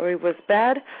good or it was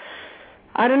bad,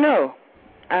 I don't know.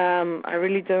 I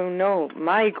really don't know.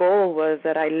 My goal was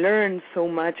that I learned so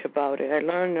much about it. I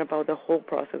learned about the whole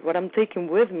process. What I'm taking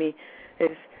with me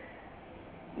is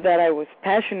that I was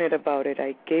passionate about it.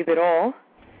 I gave it all.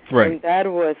 Right. And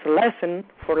that was a lesson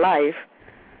for life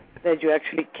that you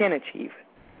actually can achieve.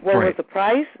 What was the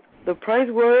prize? The prize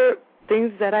were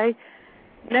things that I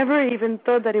never even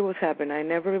thought that it was happening. I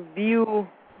never view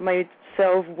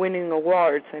myself winning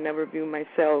awards. I never view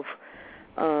myself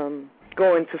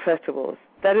going to festivals.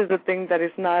 That is the thing that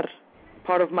is not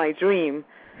part of my dream.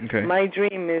 Okay. My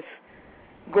dream is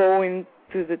going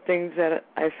to the things that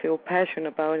I feel passionate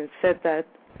about, and set that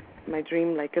my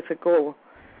dream like as a goal.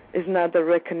 Is not the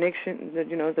recognition,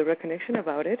 the recognition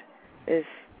about it is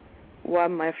what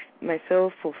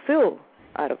myself fulfill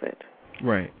out of it.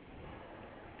 Right.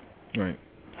 Right.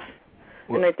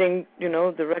 Well, and I think,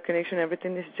 the recognition,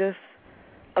 everything is just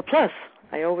a plus.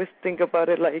 I always think about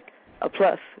it like a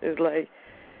plus. It's like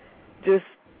just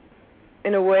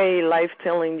in a way life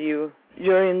telling you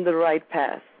you're in the right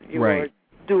path. You Right. are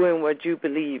doing what you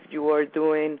believe. You are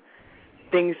doing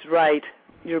things right.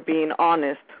 You're being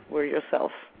honest with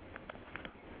yourself.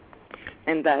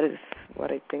 And that is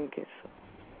what I think is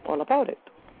all about it.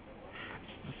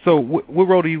 So what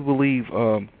role do you believe,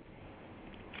 the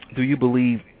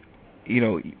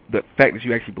fact that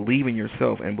you actually believe in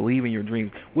yourself and believe in your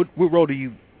dreams, what role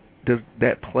does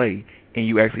that play in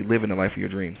you actually living the life of your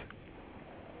dreams?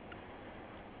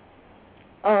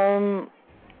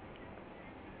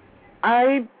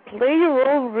 I play a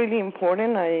role really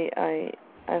important. I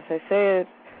as I said,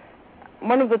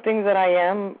 one of the things that I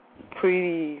am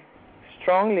pretty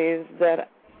strongly is that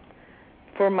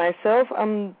for myself,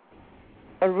 I'm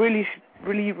a really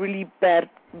bad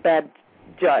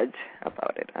judge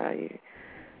about it. I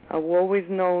will always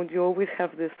know, you always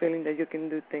have this feeling that you can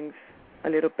do things a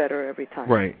little better every time.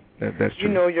 Right. That's true. You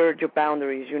know your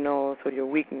boundaries. You know also your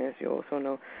weakness. You also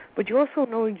know, but you also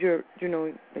know your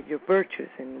like your virtues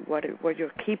and what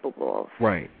you're capable of.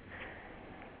 Right.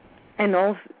 And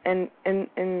also, and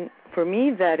for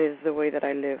me, that is the way that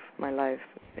I live my life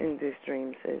in these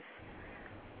dreams, is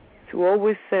to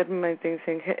always set my things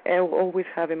and I always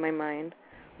have in my mind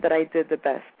that I did the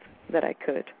best that I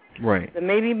could. Right. That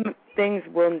maybe things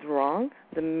went wrong.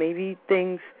 That maybe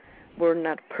things were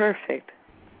not perfect.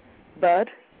 But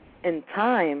in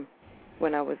time,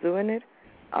 when I was doing it,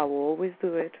 I will always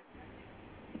do it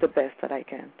the best that I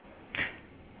can.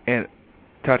 And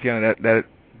Tatiana, that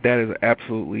is an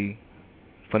absolutely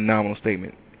phenomenal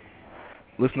statement.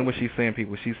 Listen to what she's saying,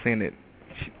 people. She's saying that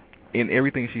in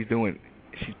everything she's doing,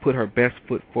 she's put her best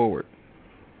foot forward.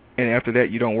 And after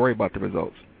that, you don't worry about the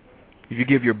results. If you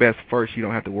give your best first, you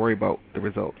don't have to worry about the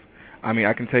results. I mean,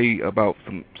 I can tell you about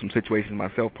some situations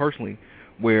myself personally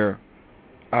where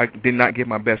I did not give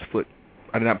my best foot.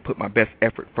 I did not put my best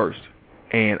effort first,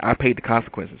 and I paid the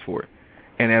consequences for it.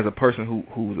 And as a person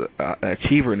who's an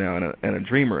achiever now and a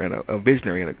dreamer and a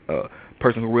visionary and a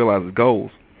person who realizes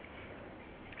goals,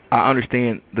 I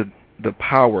understand the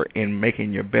power in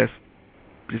making your best,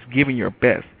 just giving your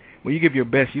best. When you give your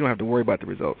best, you don't have to worry about the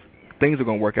results. Things are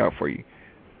going to work out for you,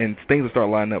 and things will start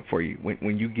lining up for you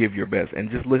when you give your best. And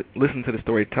just listen to the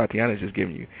story Tatiana's just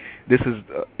giving you. This is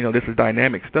this is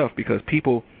dynamic stuff, because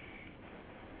people,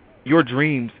 your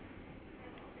dreams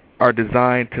are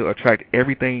designed to attract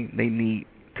everything they need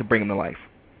to bring them to life.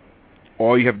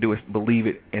 All you have to do is believe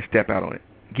it and step out on it.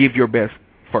 Give your best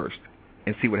first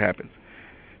and see what happens.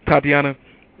 Tatiana,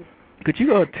 could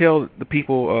you tell the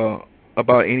people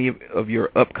about any of your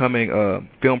upcoming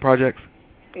film projects?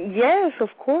 Yes, of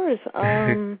course.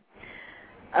 Right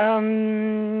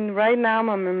now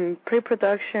I'm in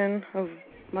pre-production of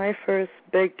my first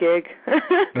big gig.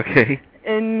 Okay.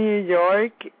 In New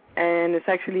York, and it's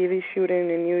actually shooting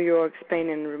in New York, Spain,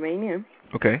 and Romania.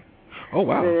 Okay. Oh,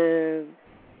 wow.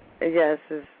 Yes,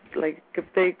 it's like a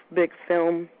big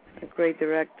film, a great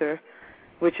director,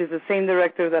 which is the same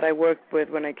director that I worked with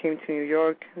when I came to New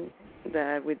York,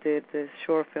 that we did this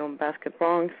short film, Basket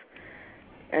Bronx,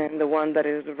 and the one that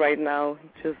is right now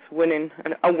just winning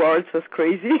awards was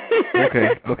crazy.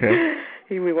 Okay.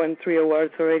 We won 3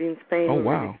 awards already in Spain. Oh, We're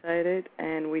wow. really excited,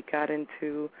 and we got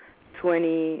into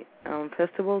 20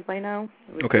 festivals by now.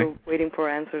 We're Okay. still waiting for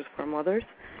answers from others.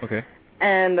 Okay.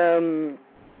 And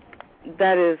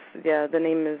that is, the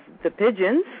name is The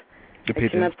Pigeons. The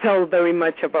Pigeons. I cannot tell very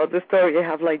much about the story. I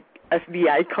have like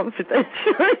FBI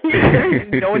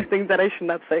confidential. Don't think that I should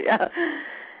not say. Yeah.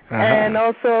 Uh-huh. And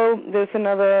also there's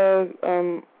another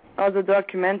other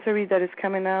documentary that is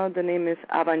coming out. The name is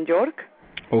Avant York.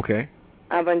 Okay.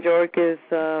 Avant York is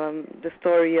the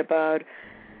story about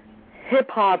hip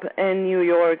hop in New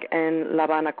York and La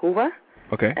Habana, Cuba.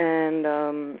 Okay.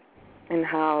 And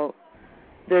how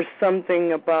there's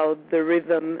something about the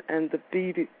rhythm and the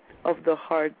beat of the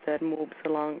heart that moves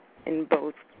along in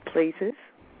both places.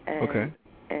 And, okay.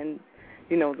 And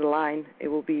the line, it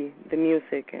will be the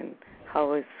music and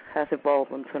how it has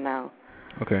evolved until now.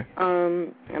 Okay.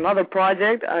 Another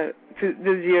project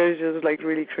this year is just like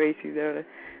really crazy.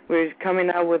 We're coming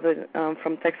out with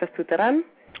From Texas to Tehran.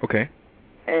 Okay.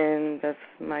 And that's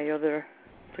my other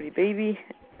pretty baby.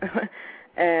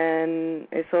 And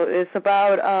it's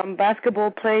about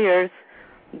basketball players,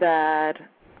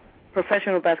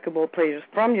 professional basketball players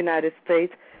from the United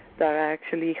States that are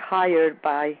actually hired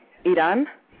by Iran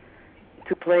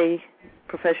to play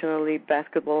professionally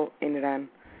basketball in Iran.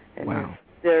 And wow.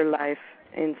 Their life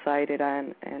inside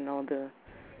Iran and all the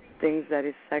things that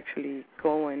is actually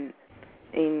going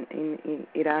in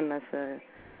Iran as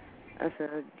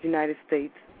a United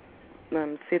States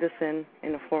citizen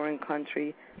in a foreign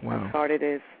country, Wow. how hard it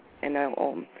is, and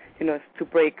to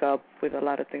break up with a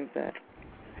lot of things that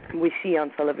we see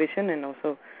on television and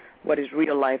also what is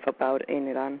real life about in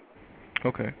Iran.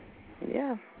 Okay.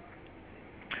 Yeah.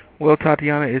 Well,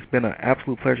 Tatiana, it's been an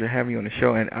absolute pleasure having you on the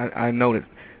show, and I know that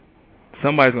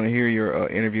somebody's going to hear your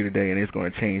interview today, and it's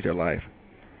going to change their life.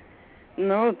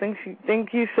 No,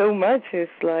 thank you so much.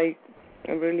 It's like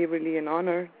really, really an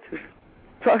honor to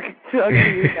talk to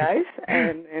you guys,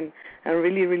 and I'm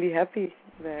really, really happy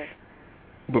that.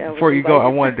 But before you go, I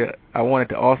wanted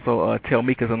to also tell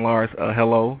Mikas and Lars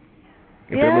hello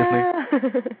if they're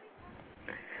listening.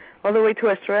 All the way to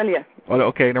Australia. Oh,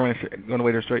 okay, they're going the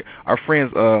way to Australia. Our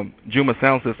friends, Juma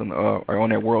Sound System, are on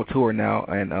their world tour now,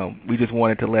 and we just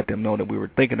wanted to let them know that we were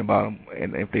thinking about them,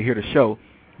 and if they hear the show,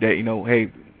 that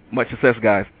hey, much success,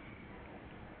 guys.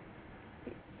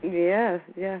 Yeah,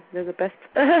 they're the best.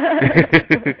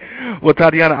 Well,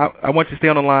 Tatiana, I want you to stay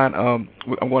on the line. I'm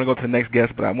going to go to the next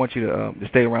guest, but I want you to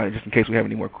stay around just in case we have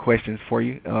any more questions for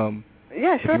you.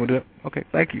 Yeah, sure. If you want to do it? Okay,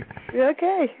 thank you.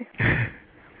 Okay.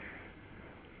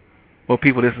 Well,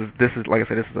 people, this is like I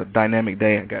said, this is a dynamic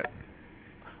day. I got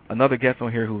another guest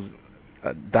on here who's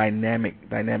a dynamic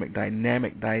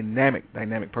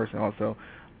person also.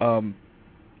 I'm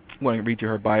going to read you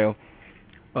her bio.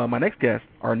 Our next guest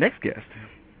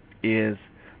is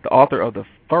the author of the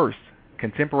first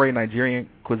contemporary Nigerian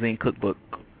cuisine cookbook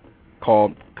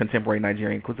called Contemporary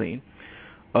Nigerian Cuisine,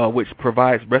 which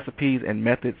provides recipes and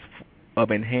methods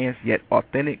of enhanced yet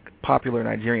authentic popular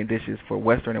Nigerian dishes for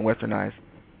Western and Westernized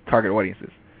target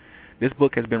audiences. This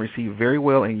book has been received very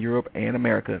well in Europe and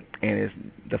America and is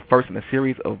the first in a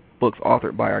series of books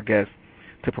authored by our guests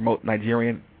to promote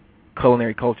Nigerian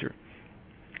culinary culture.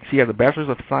 She has a Bachelor's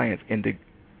of Science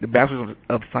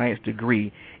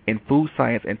degree in Food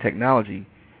Science and Technology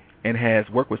and has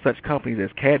worked with such companies as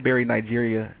Cadbury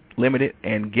Nigeria Limited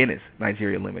and Guinness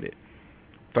Nigeria Limited.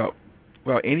 So,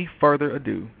 without any further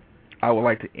ado, I would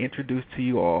like to introduce to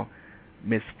you all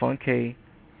Miss Funke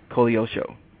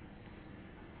Koleosho.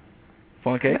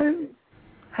 Funke?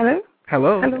 Hello?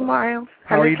 Hello. Hello, Myles.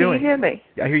 How are you doing? Can you hear me?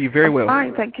 I hear you very well.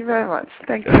 Fine, thank you very much.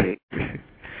 Thank you.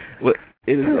 Well,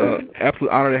 it is an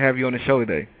absolute honor to have you on the show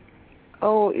today.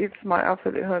 Oh, it's my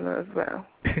absolute honor as well.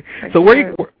 So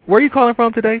where are you calling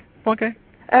from today, Funke?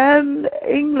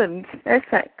 England,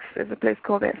 Essex. There's a place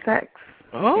called Essex.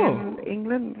 Oh. In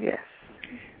England, yes.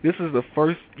 You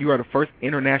are the first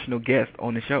international guest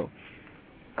on the show.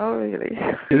 Oh, really?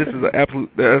 This is an absolute.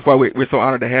 That's why we're so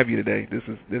honored to have you today. This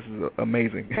is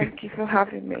amazing. Thank you for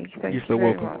having me. Thank You're you so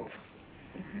very welcome. much.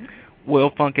 Mm-hmm.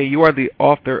 Well, Funke, you are the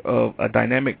author of a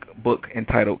dynamic book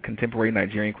entitled Contemporary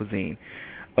Nigerian Cuisine.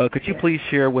 Could you please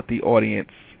share with the audience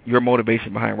your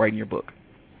motivation behind writing your book?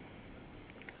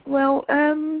 Well,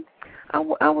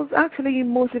 I was actually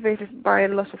motivated by a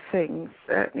lot of things.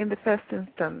 In the first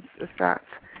instance, is that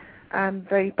I'm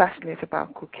very passionate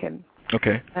about cooking.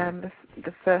 Okay.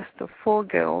 The first of 4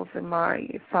 girls in my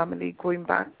family growing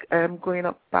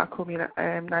up back home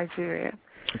in Nigeria.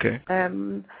 Okay.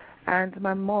 And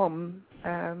my mom,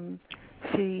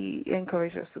 she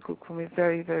encouraged us to cook from a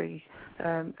very, very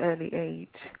early age.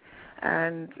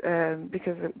 And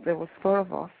because there was 4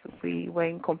 of us, we were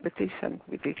in competition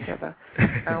with each other.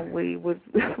 And we would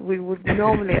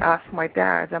normally ask my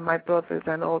dad and my brothers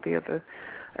and all the other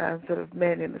sort of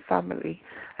men in the family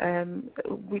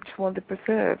which one they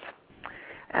preferred.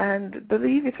 And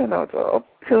believe it or not, up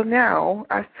till now,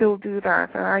 I still do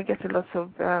that, and I get a lot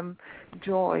of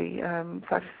joy,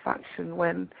 satisfaction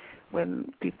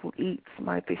when people eat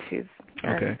my dishes,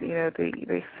 okay. And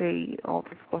they say all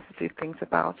these positive things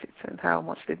about it and how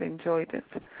much they've enjoyed it.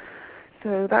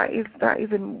 So that is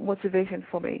a motivation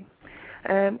for me.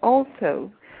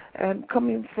 Also,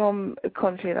 coming from a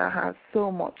country that has so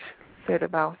much said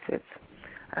about it,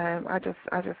 I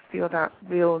just feel that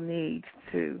real need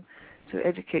to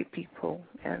educate people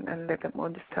and let them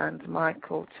understand my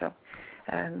culture.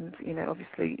 And,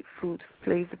 obviously food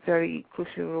plays a very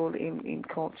crucial role in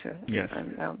culture. Yes.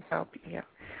 And yeah.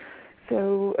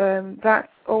 So that's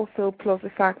also plus the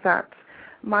fact that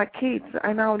my kids,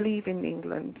 I now live in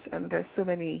England, and there's so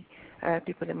many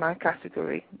people in my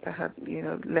category that have,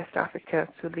 left Africa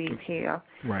to live here.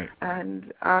 Right.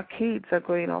 And our kids are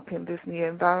growing up in this new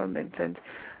environment, and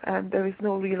there is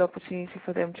no real opportunity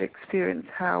for them to experience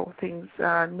how things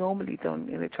are normally done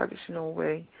in a traditional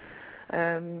way.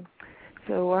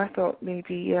 So I thought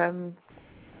maybe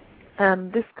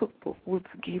this cookbook would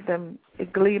give them a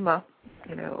glimmer,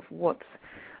 of what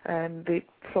they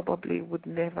probably would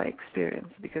never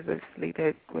experience, because obviously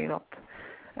they're growing up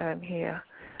here.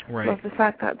 Right. Plus the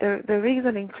fact that there is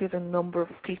an increasing number of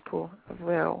people as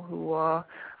well who are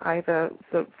either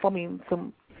forming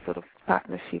some sort of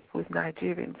partnership with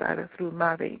Nigerians, either through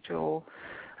marriage or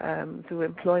through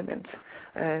employment.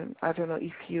 I don't know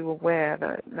if you're aware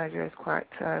that Nigeria is quite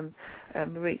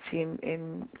rich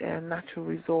in natural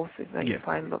resources, and you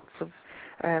find lots of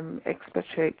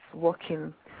expatriates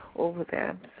working over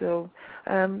there. So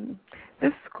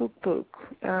this cookbook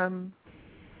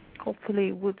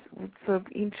hopefully would sort of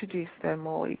introduce them,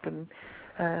 or even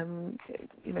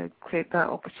create that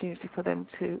opportunity for them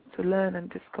to learn and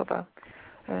discover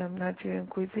Nigerian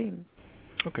cuisine.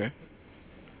 Okay.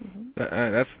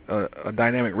 Mm-hmm. That's a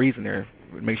dynamic reason there.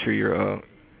 Make sure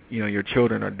your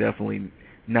children are definitely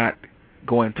not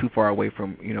going too far away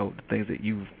from the things that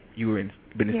you've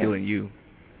been instilling in you.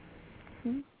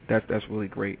 Mm-hmm. That's really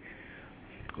great.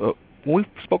 When we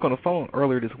spoke on the phone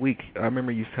earlier this week, I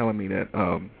remember you telling me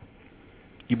that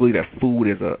you believe that food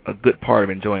is a good part of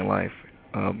enjoying life.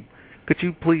 Could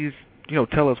you please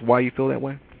tell us why you feel that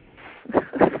way?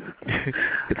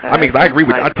 I mean, I agree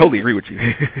with you. I totally agree with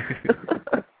you.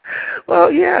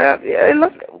 Well, yeah.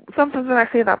 Sometimes when I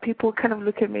say that, people kind of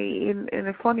look at me in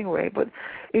a funny way. But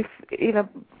if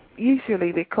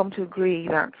usually they come to agree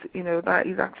that that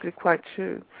is actually quite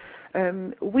true.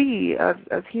 We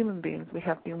as human beings, we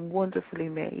have been wonderfully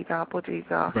made. Our bodies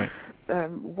are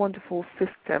wonderful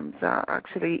systems that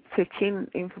actually take in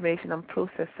information and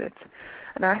process it.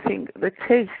 And I think the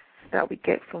taste that we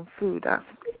get from food, that's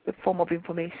a form of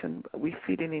information we're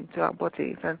feeding into our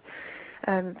bodies, and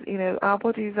our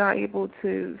bodies are able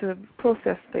to sort of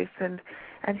process this and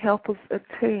help us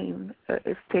attain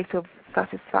a state of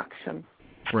satisfaction.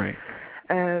 Right.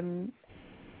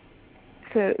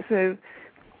 So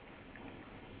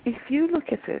if you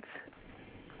look at it,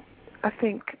 I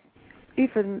think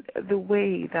even the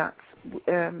way that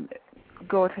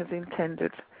God has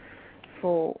intended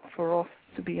for us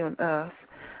to be on earth,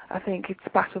 I think it's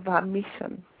part of our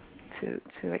mission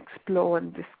to explore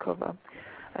and discover.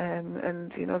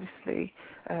 And obviously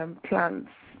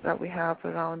plants that we have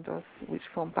around us, which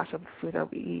form part of the food that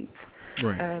we eat.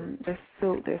 Right.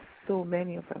 There's so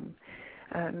many of them,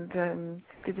 and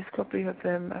the discovery of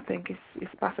them, I think, is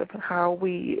part of how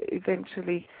we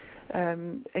eventually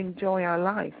enjoy our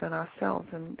lives and ourselves.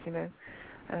 And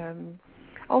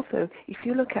also, if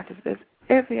you look at it, there's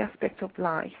every aspect of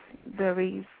life. There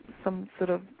is some sort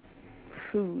of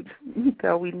food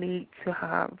that we need to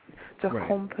have to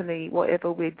accompany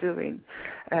whatever we're doing.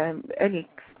 Any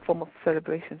form of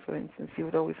celebration, for instance, you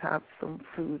would always have some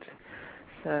food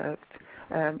served.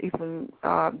 Even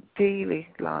our daily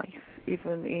life,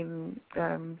 even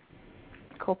in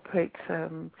corporate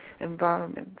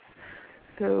environments.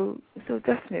 So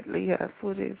definitely,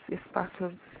 food is part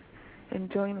of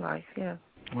enjoying life. Yeah.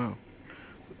 Wow.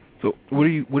 So what do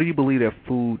you believe that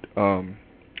food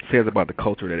says about the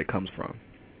culture that it comes from?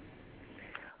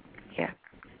 Yeah.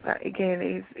 That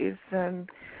again is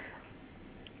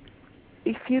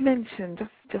if you mention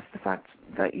just the fact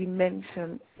that you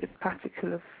mention a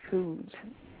particular food,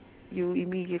 you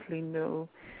immediately know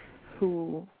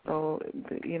who, or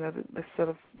the sort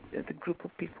of the group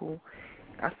of people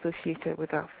associated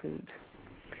with that food.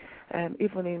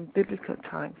 Even in biblical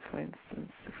times, for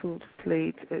instance, the food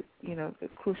played a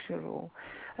crucial role.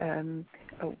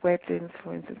 Weddings,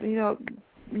 for instance,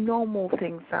 normal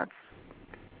things that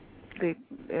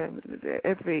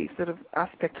every sort of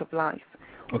aspect of life.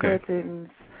 Okay. Weddings,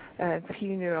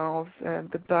 funerals,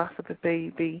 the birth of a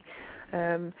baby,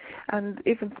 and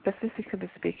even specifically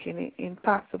speaking, in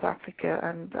parts of Africa,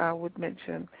 and I would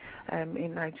mention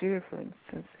in Nigeria, for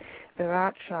instance, there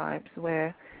are tribes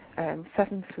where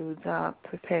certain foods are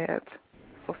prepared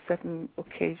for certain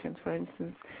occasions. For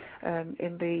instance,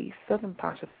 in the southern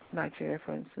part of Nigeria,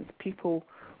 for instance, people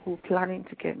who are planning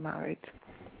to get married,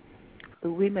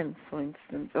 the women, for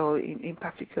instance, or in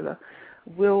particular,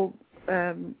 will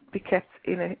be kept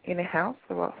in a house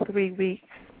for about 3 weeks,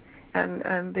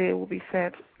 and they will be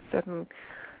fed certain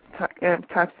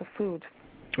types of food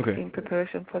in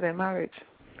preparation for their marriage.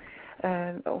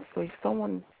 And also, if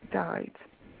someone died,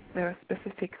 there are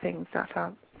specific things that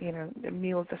are, the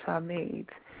meals that are made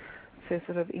to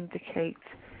sort of indicate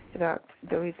that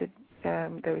there is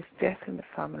death in the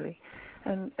family,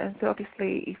 and so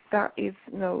obviously, if that is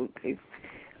if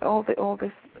all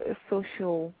this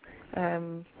social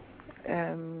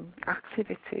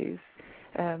activities,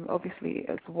 obviously,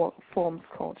 is what forms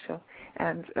culture,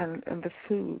 and the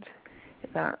food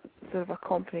that sort of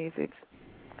accompanies it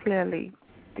clearly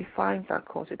defines that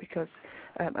culture, because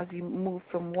as you move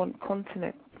from one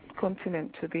continent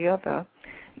to the other,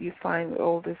 you find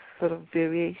all these sort of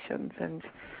variations, and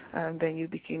then you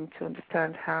begin to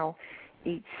understand how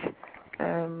each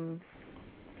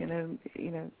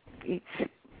each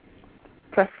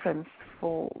preference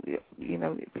for,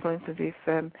 for instance, if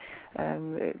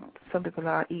some people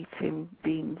are eating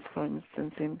beans, for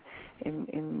instance,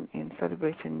 in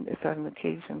celebrating a certain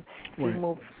occasion, if you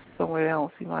move somewhere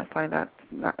else, you might find that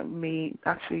may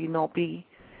actually not be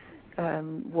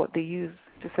what they use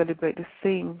to celebrate the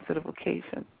same sort of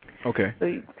occasion. Okay.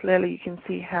 So clearly you can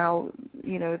see how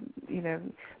the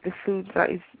food that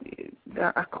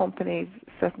accompanies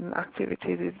certain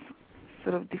activities is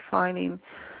sort of defining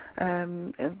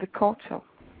the culture.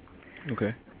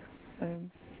 Okay.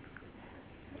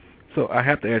 So I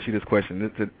have to ask you this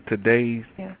question. Today,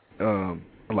 a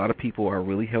lot of people are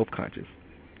really health conscious,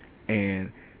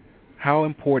 and how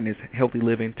important is healthy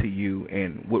living to you,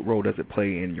 and what role does it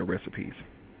play in your recipes?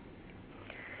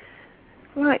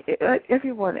 Right,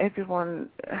 everyone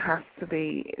has to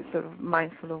be sort of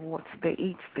mindful of what they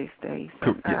eat these days.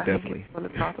 Yeah, definitely. It's all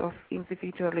about us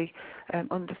individually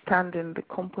understanding the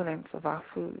components of our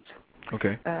food.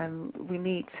 Okay. We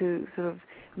need to sort of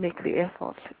make the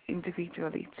effort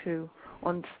individually to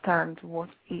understand what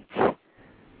each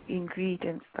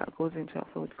ingredient that goes into our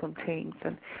food contains,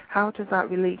 and how does that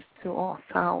relate to us?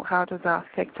 How does that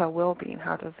affect our well-being?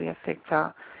 How does it affect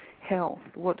our health?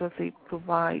 What does it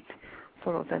provide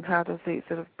for us, and how does it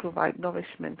sort of provide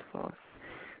nourishment for us?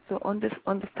 So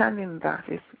understanding that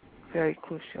is very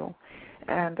crucial,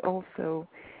 and also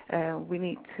we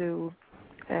need to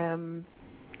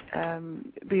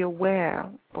be aware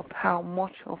of how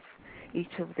much of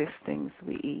each of these things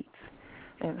we eat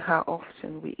and how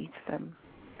often we eat them.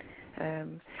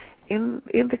 In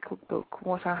the cookbook,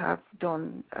 what I have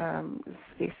done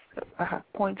is I have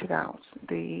pointed out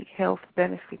the health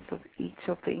benefits of each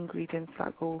of the ingredients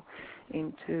that go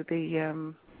into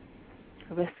the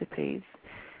recipes,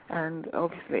 and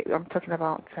obviously I'm talking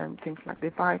about things like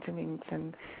the vitamins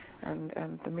and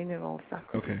the minerals that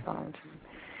could be found,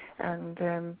 and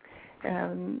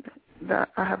that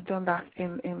I have done that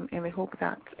in the hope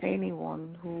that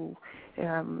anyone who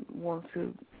wants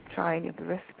to try any of the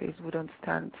recipes would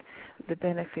understand the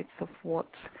benefits of what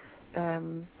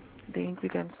the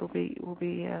ingredients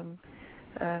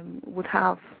would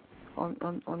have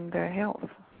on their health.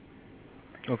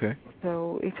 Okay.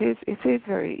 So it is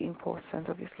very important,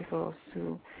 obviously, for us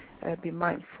to be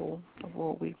mindful of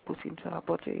what we put into our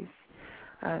bodies,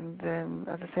 and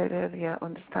as I said earlier,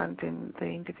 understanding the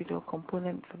individual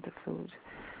components of the food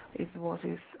is what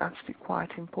is actually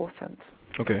quite important.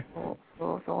 Okay.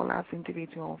 For us all as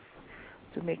individuals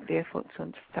to make the effort to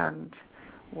understand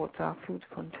what our food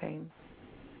contains.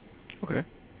 Okay.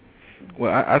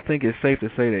 Well, I think it's safe to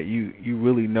say that you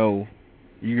really know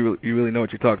you really know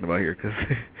what you're talking about here, because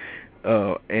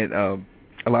a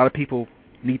lot of people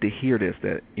need to hear this,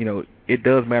 that it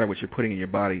does matter what you're putting in your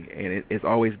body, and it's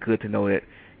always good to know that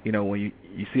when you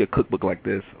see a cookbook like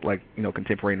this, like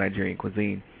contemporary Nigerian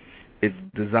cuisine, it's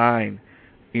designed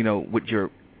with your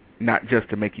not just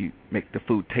to make the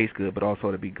food taste good, but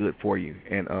also to be good for you.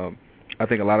 And I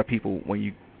think a lot of people, when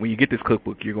you get this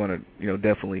cookbook, you're going to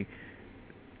definitely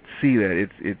see that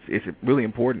it's really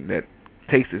important that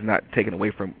taste is not taken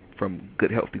away from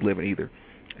good healthy living either.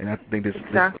 And I think this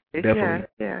definitely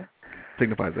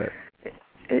signifies that.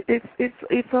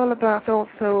 It's all about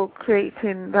also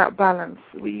creating that balance.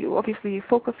 Obviously you're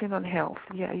focusing on health.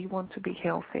 Yeah, you want to be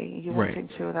healthy. You want to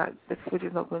ensure that the food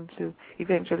is not going to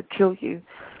eventually kill you.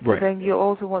 But then you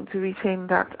also want to retain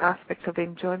that aspect of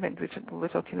enjoyment, which we were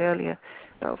talking earlier,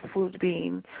 of food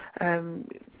being, it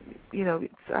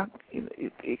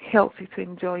helps you to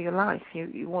enjoy your life.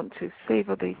 You want to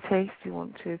savor the taste. You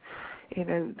want to,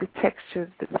 the textures,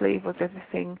 the flavors,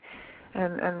 everything.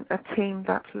 And attain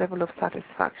that level of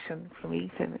satisfaction from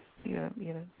eating your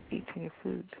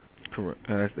food. Correct.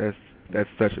 That's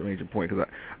such a major point, because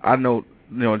I know,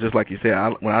 just like you said,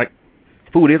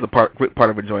 food is a part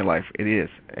of enjoying life. It is,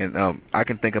 and I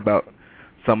can think about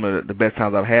some of the best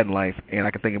times I've had in life, and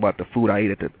I can think about the food I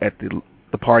ate at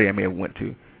the party I may have went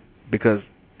to, because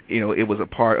it was a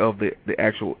part of the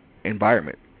actual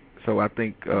environment. So I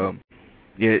think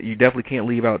you definitely can't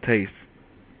leave out taste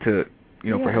to.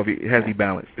 For healthy, it has to be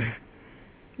balanced.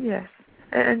 Yes.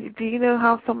 And do you know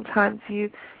how sometimes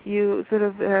you sort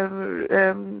of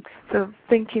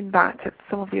thinking back at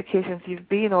some of the occasions you've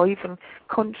been, or even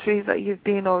countries that you've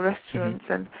been, or restaurants,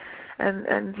 and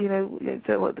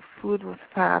the food was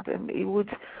fab, and it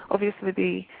would obviously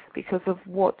be because of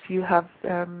what you have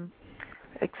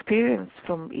experienced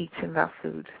from eating that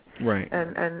food. Right.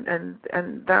 And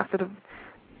that sort of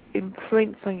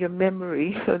imprints on your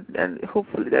memory, and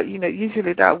hopefully that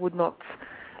usually that would not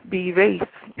be erased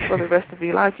for the rest of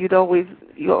your life. You'll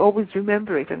always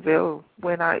remember it and say, oh,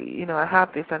 when I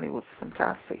had this and it was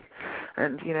fantastic,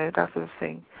 and that sort of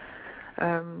thing.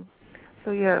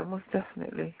 So yeah, most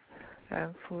definitely,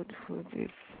 food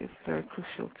is very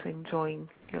crucial to enjoying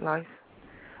your life.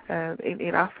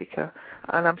 In Africa,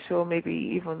 and I'm sure maybe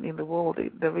even in the world,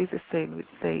 there is a saying which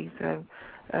says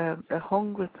a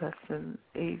hungry person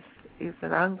is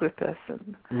an angry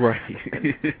person. Right.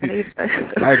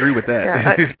 And I agree with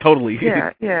that. Yeah, Totally.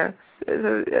 Yeah.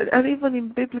 And even in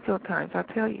biblical times, I'll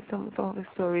tell you some of the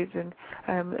stories. And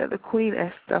the Queen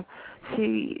Esther,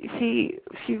 she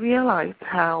realized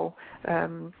how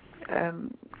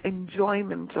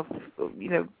enjoyment of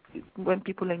when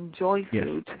people enjoy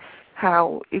food, yes.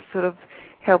 how it sort of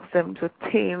helps them to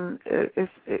attain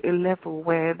a level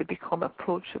where they become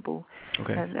approachable,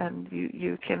 Okay. and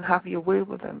you can have your way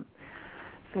with them.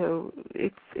 So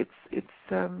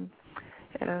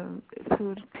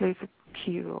food plays a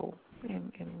key role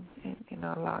in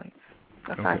our lives,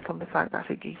 aside from the fact that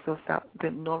it gives us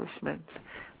the nourishment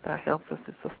that helps us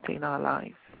to sustain our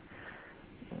lives.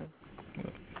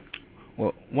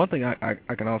 Well, one thing I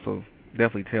can also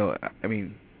definitely tell, I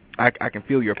mean, I can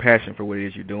feel your passion for what it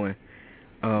is you're doing,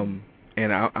 and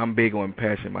I'm big on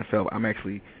passion myself. I'm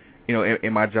actually,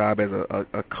 in my job as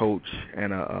a coach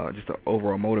and just an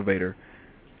overall motivator,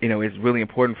 it's really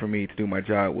important for me to do my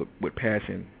job with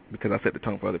passion, because I set the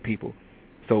tone for other people.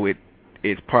 So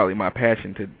it's partly my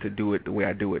passion to do it the way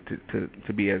I do it,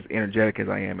 to be as energetic as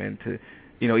I am, and to,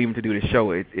 even to do this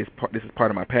show. This is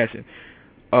part of my passion.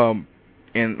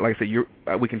 And like I said,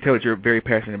 we can tell that you're very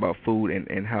passionate about food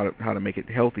and how to make it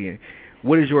healthy. And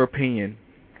what is your opinion?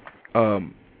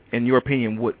 In your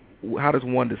opinion, how does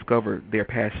one discover their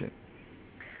passion?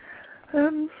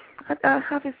 I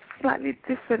have a slightly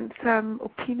different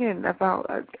opinion about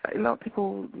a lot of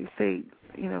people. Say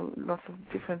lots of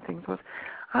different things, but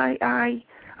I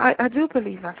do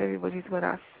believe that everybody's got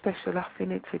a special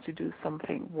affinity to do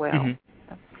something well.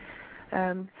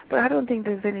 Mm-hmm. But I don't think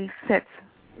there's any set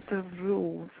sort of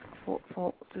rules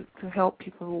to help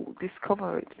people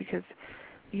discover it, because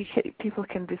people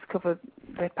can discover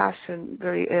their passion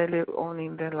very early on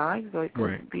in their lives, or it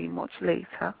could be much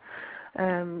later.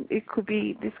 It could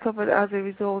be discovered as a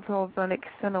result of an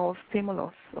external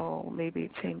stimulus, or maybe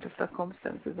a change of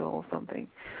circumstances or something.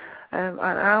 And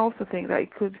I also think that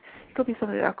it could be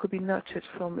something that could be nurtured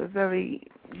from a very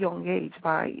young age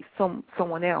by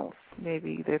someone else,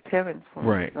 maybe their parents.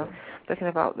 For instance. Talking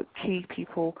about the key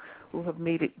people who have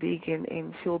made it big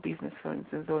in show business, for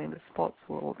instance, or in the sports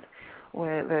world,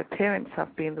 where their parents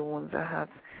have been the ones that have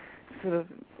sort of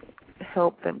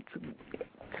helped them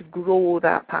to grow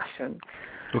that passion.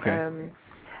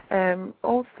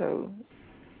 Also,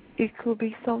 it could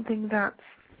be something that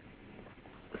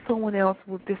someone else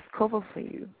will discover for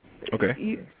you.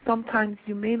 Sometimes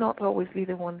you may not always be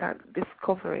the one that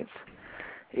discover it.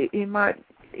 It might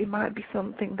be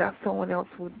something that someone else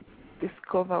would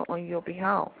discover on your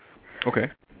behalf.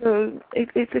 So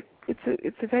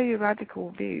it's a very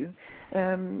radical view,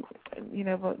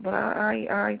 but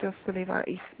I just believe that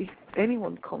if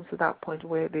anyone comes to that point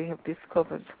where they have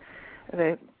discovered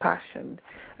their passion,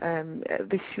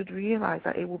 they should realize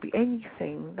that it will be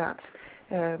anything that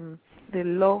they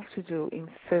love to do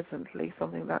incessantly,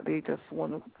 something that they just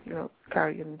want to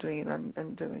carry on doing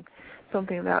and doing,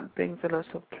 something that brings a lot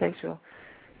of pleasure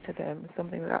to them,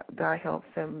 something that helps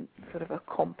them sort of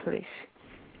accomplish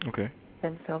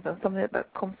themselves, and something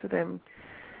that comes to them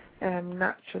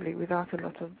naturally without a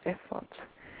lot of effort.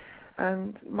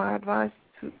 And my advice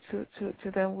to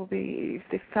them will be, if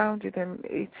they found it, then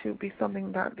it should be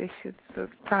something that they should sort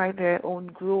of tie their own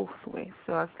growth with.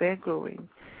 So as they're growing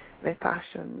their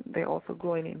passion, they're also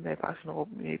growing in their passion, or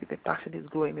maybe their passion is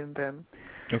growing in them.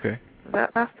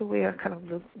 That's the way I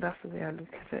look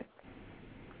at it.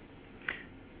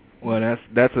 Well,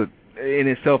 that's in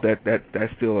itself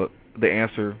that's still the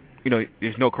answer.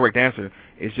 There's no correct answer.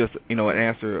 It's just an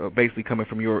answer basically coming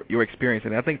from your experience,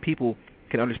 and I think people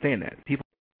can understand that. People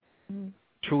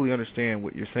truly understand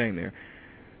what you're saying there.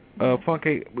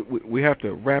 Funke, we have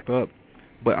to wrap up,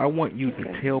 but I want you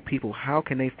to tell people how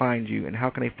can they find you and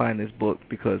how can they find this book,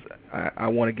 because I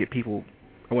want to get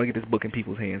this book in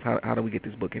people's hands. How do we get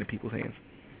this book into people's hands?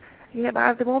 Yeah, but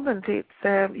at the moment it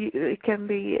can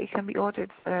be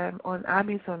ordered on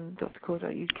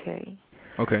Amazon.co.uk.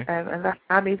 Okay. And that's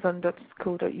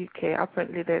Amazon.co.uk.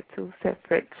 Apparently, they're two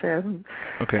separate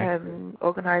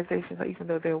organizations, even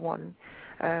though they're one.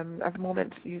 At the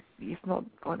moment, it's not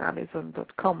on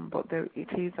Amazon.com, but it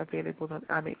is available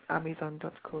on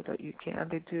Amazon.co.uk, and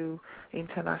they do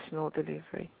international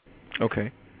delivery.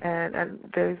 Okay. And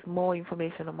there is more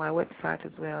information on my website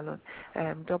as well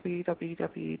on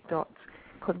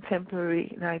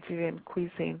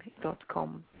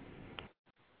www.contemporarinigeriancuisine.com.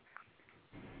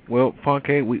 Well,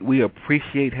 Funke, we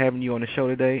appreciate having you on the show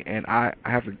today, and I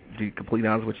have to be completely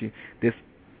honest with you. The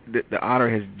honor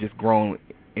has just grown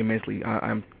immensely.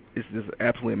 It's just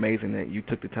absolutely amazing that you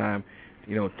took the time,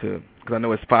 because I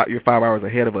know you're 5 hours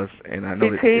ahead of us, and I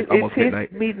know it's almost midnight.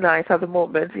 It is midnight at the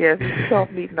moment. Yes, it's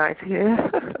 12 midnight here.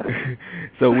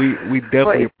 So we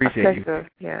definitely appreciate you.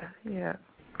 Yeah.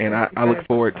 And I look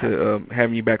forward to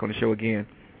having you back on the show again.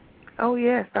 Oh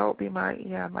yes, that would be my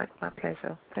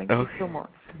pleasure. Thank you so much.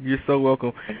 You're so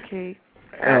welcome. Thank you.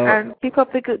 And keep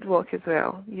up the good work as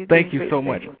well. Thank you so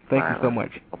much. Thank you so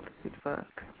much. Good work.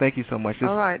 Thank you so much.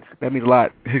 All right. That means a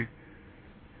lot.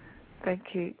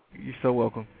 Thank you. You're so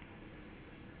welcome.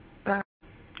 Bye.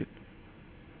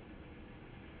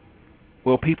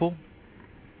 Well, people,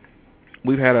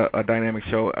 we've had a dynamic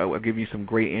show. I'll give you some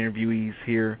great interviewees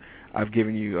here. I've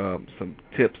given you some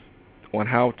tips on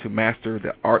how to master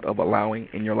the art of allowing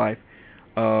in your life.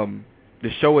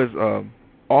 The show is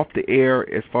off the air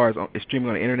as far as streaming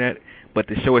on the internet, but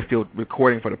the show is still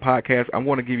recording for the podcast. I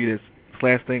want to give you this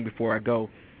last thing before I go.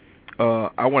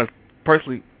 I want to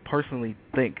personally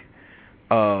thank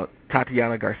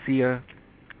Tatiana Garcia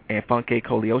and Funke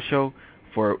Koliosho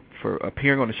for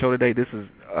appearing on the show today. This is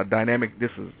a dynamic.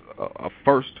 This is a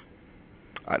first.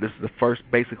 This is the first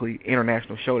basically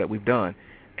international show that we've done,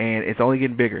 and it's only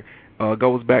getting bigger.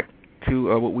 Goes back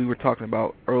to what we were talking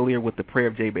about earlier with the prayer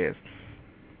of Jabez.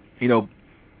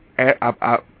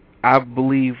 I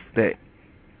believe that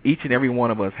each and every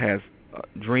one of us has a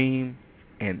dream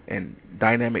and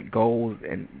dynamic goals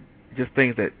and just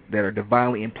things that are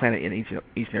divinely implanted in each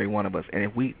and every one of us. And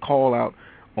if we call out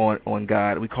on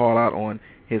God, we call out on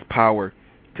His power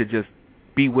to just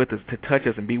be with us, to touch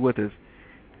us and be with us,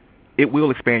 it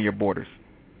will expand your borders.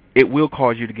 It will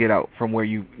cause you to get out from where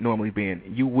you've normally been.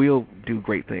 You will do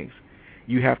great things.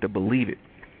 You have to believe it.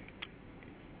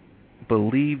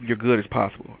 Believe your good is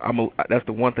possible. That's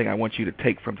the one thing I want you to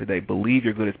take from today. Believe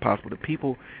your good is possible. The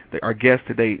people, our guests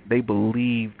today, they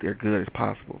believe their good is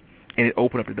possible. And it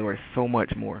opened up the door so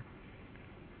much more.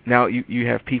 Now you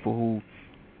have people who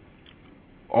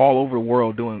all over the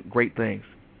world doing great things.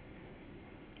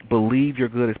 Believe your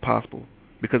good is possible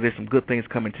because there's some good things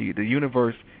coming to you. The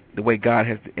universe, the way God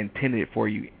has intended it for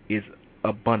you, is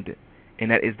abundant.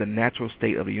 And that is the natural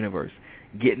state of the universe.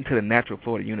 Get into the natural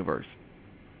flow of the universe.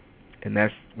 And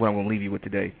that's what I'm going to leave you with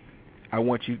today. I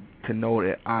want you to know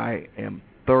that I am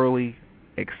thoroughly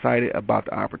excited about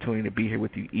the opportunity to be here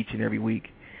with you each and every week.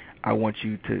 I want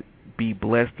you to be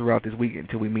blessed throughout this week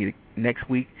until we meet next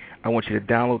week. I want you to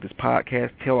download this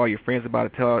podcast. Tell all your friends about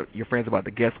it. Tell your friends about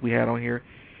the guests we had on here.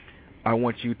 I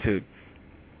want you to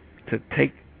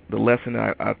take the lesson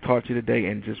that I taught you today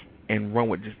and run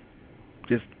with it.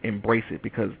 Just embrace it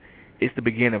because it's the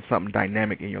beginning of something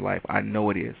dynamic in your life. I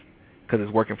know it is because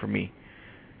it's working for me.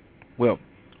 Well,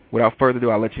 without further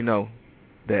ado, I'll let you know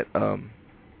that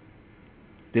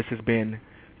this has been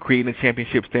Creating a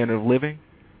Championship Standard of Living.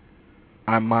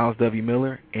 I'm Myles W.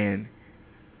 Miller, and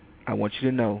I want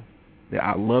you to know that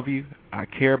I love you, I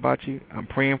care about you, I'm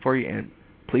praying for you, and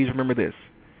please remember this.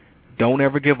 Don't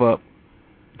ever give up.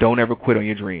 Don't ever quit on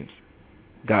your dreams.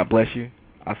 God bless you.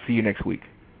 I'll see you next week.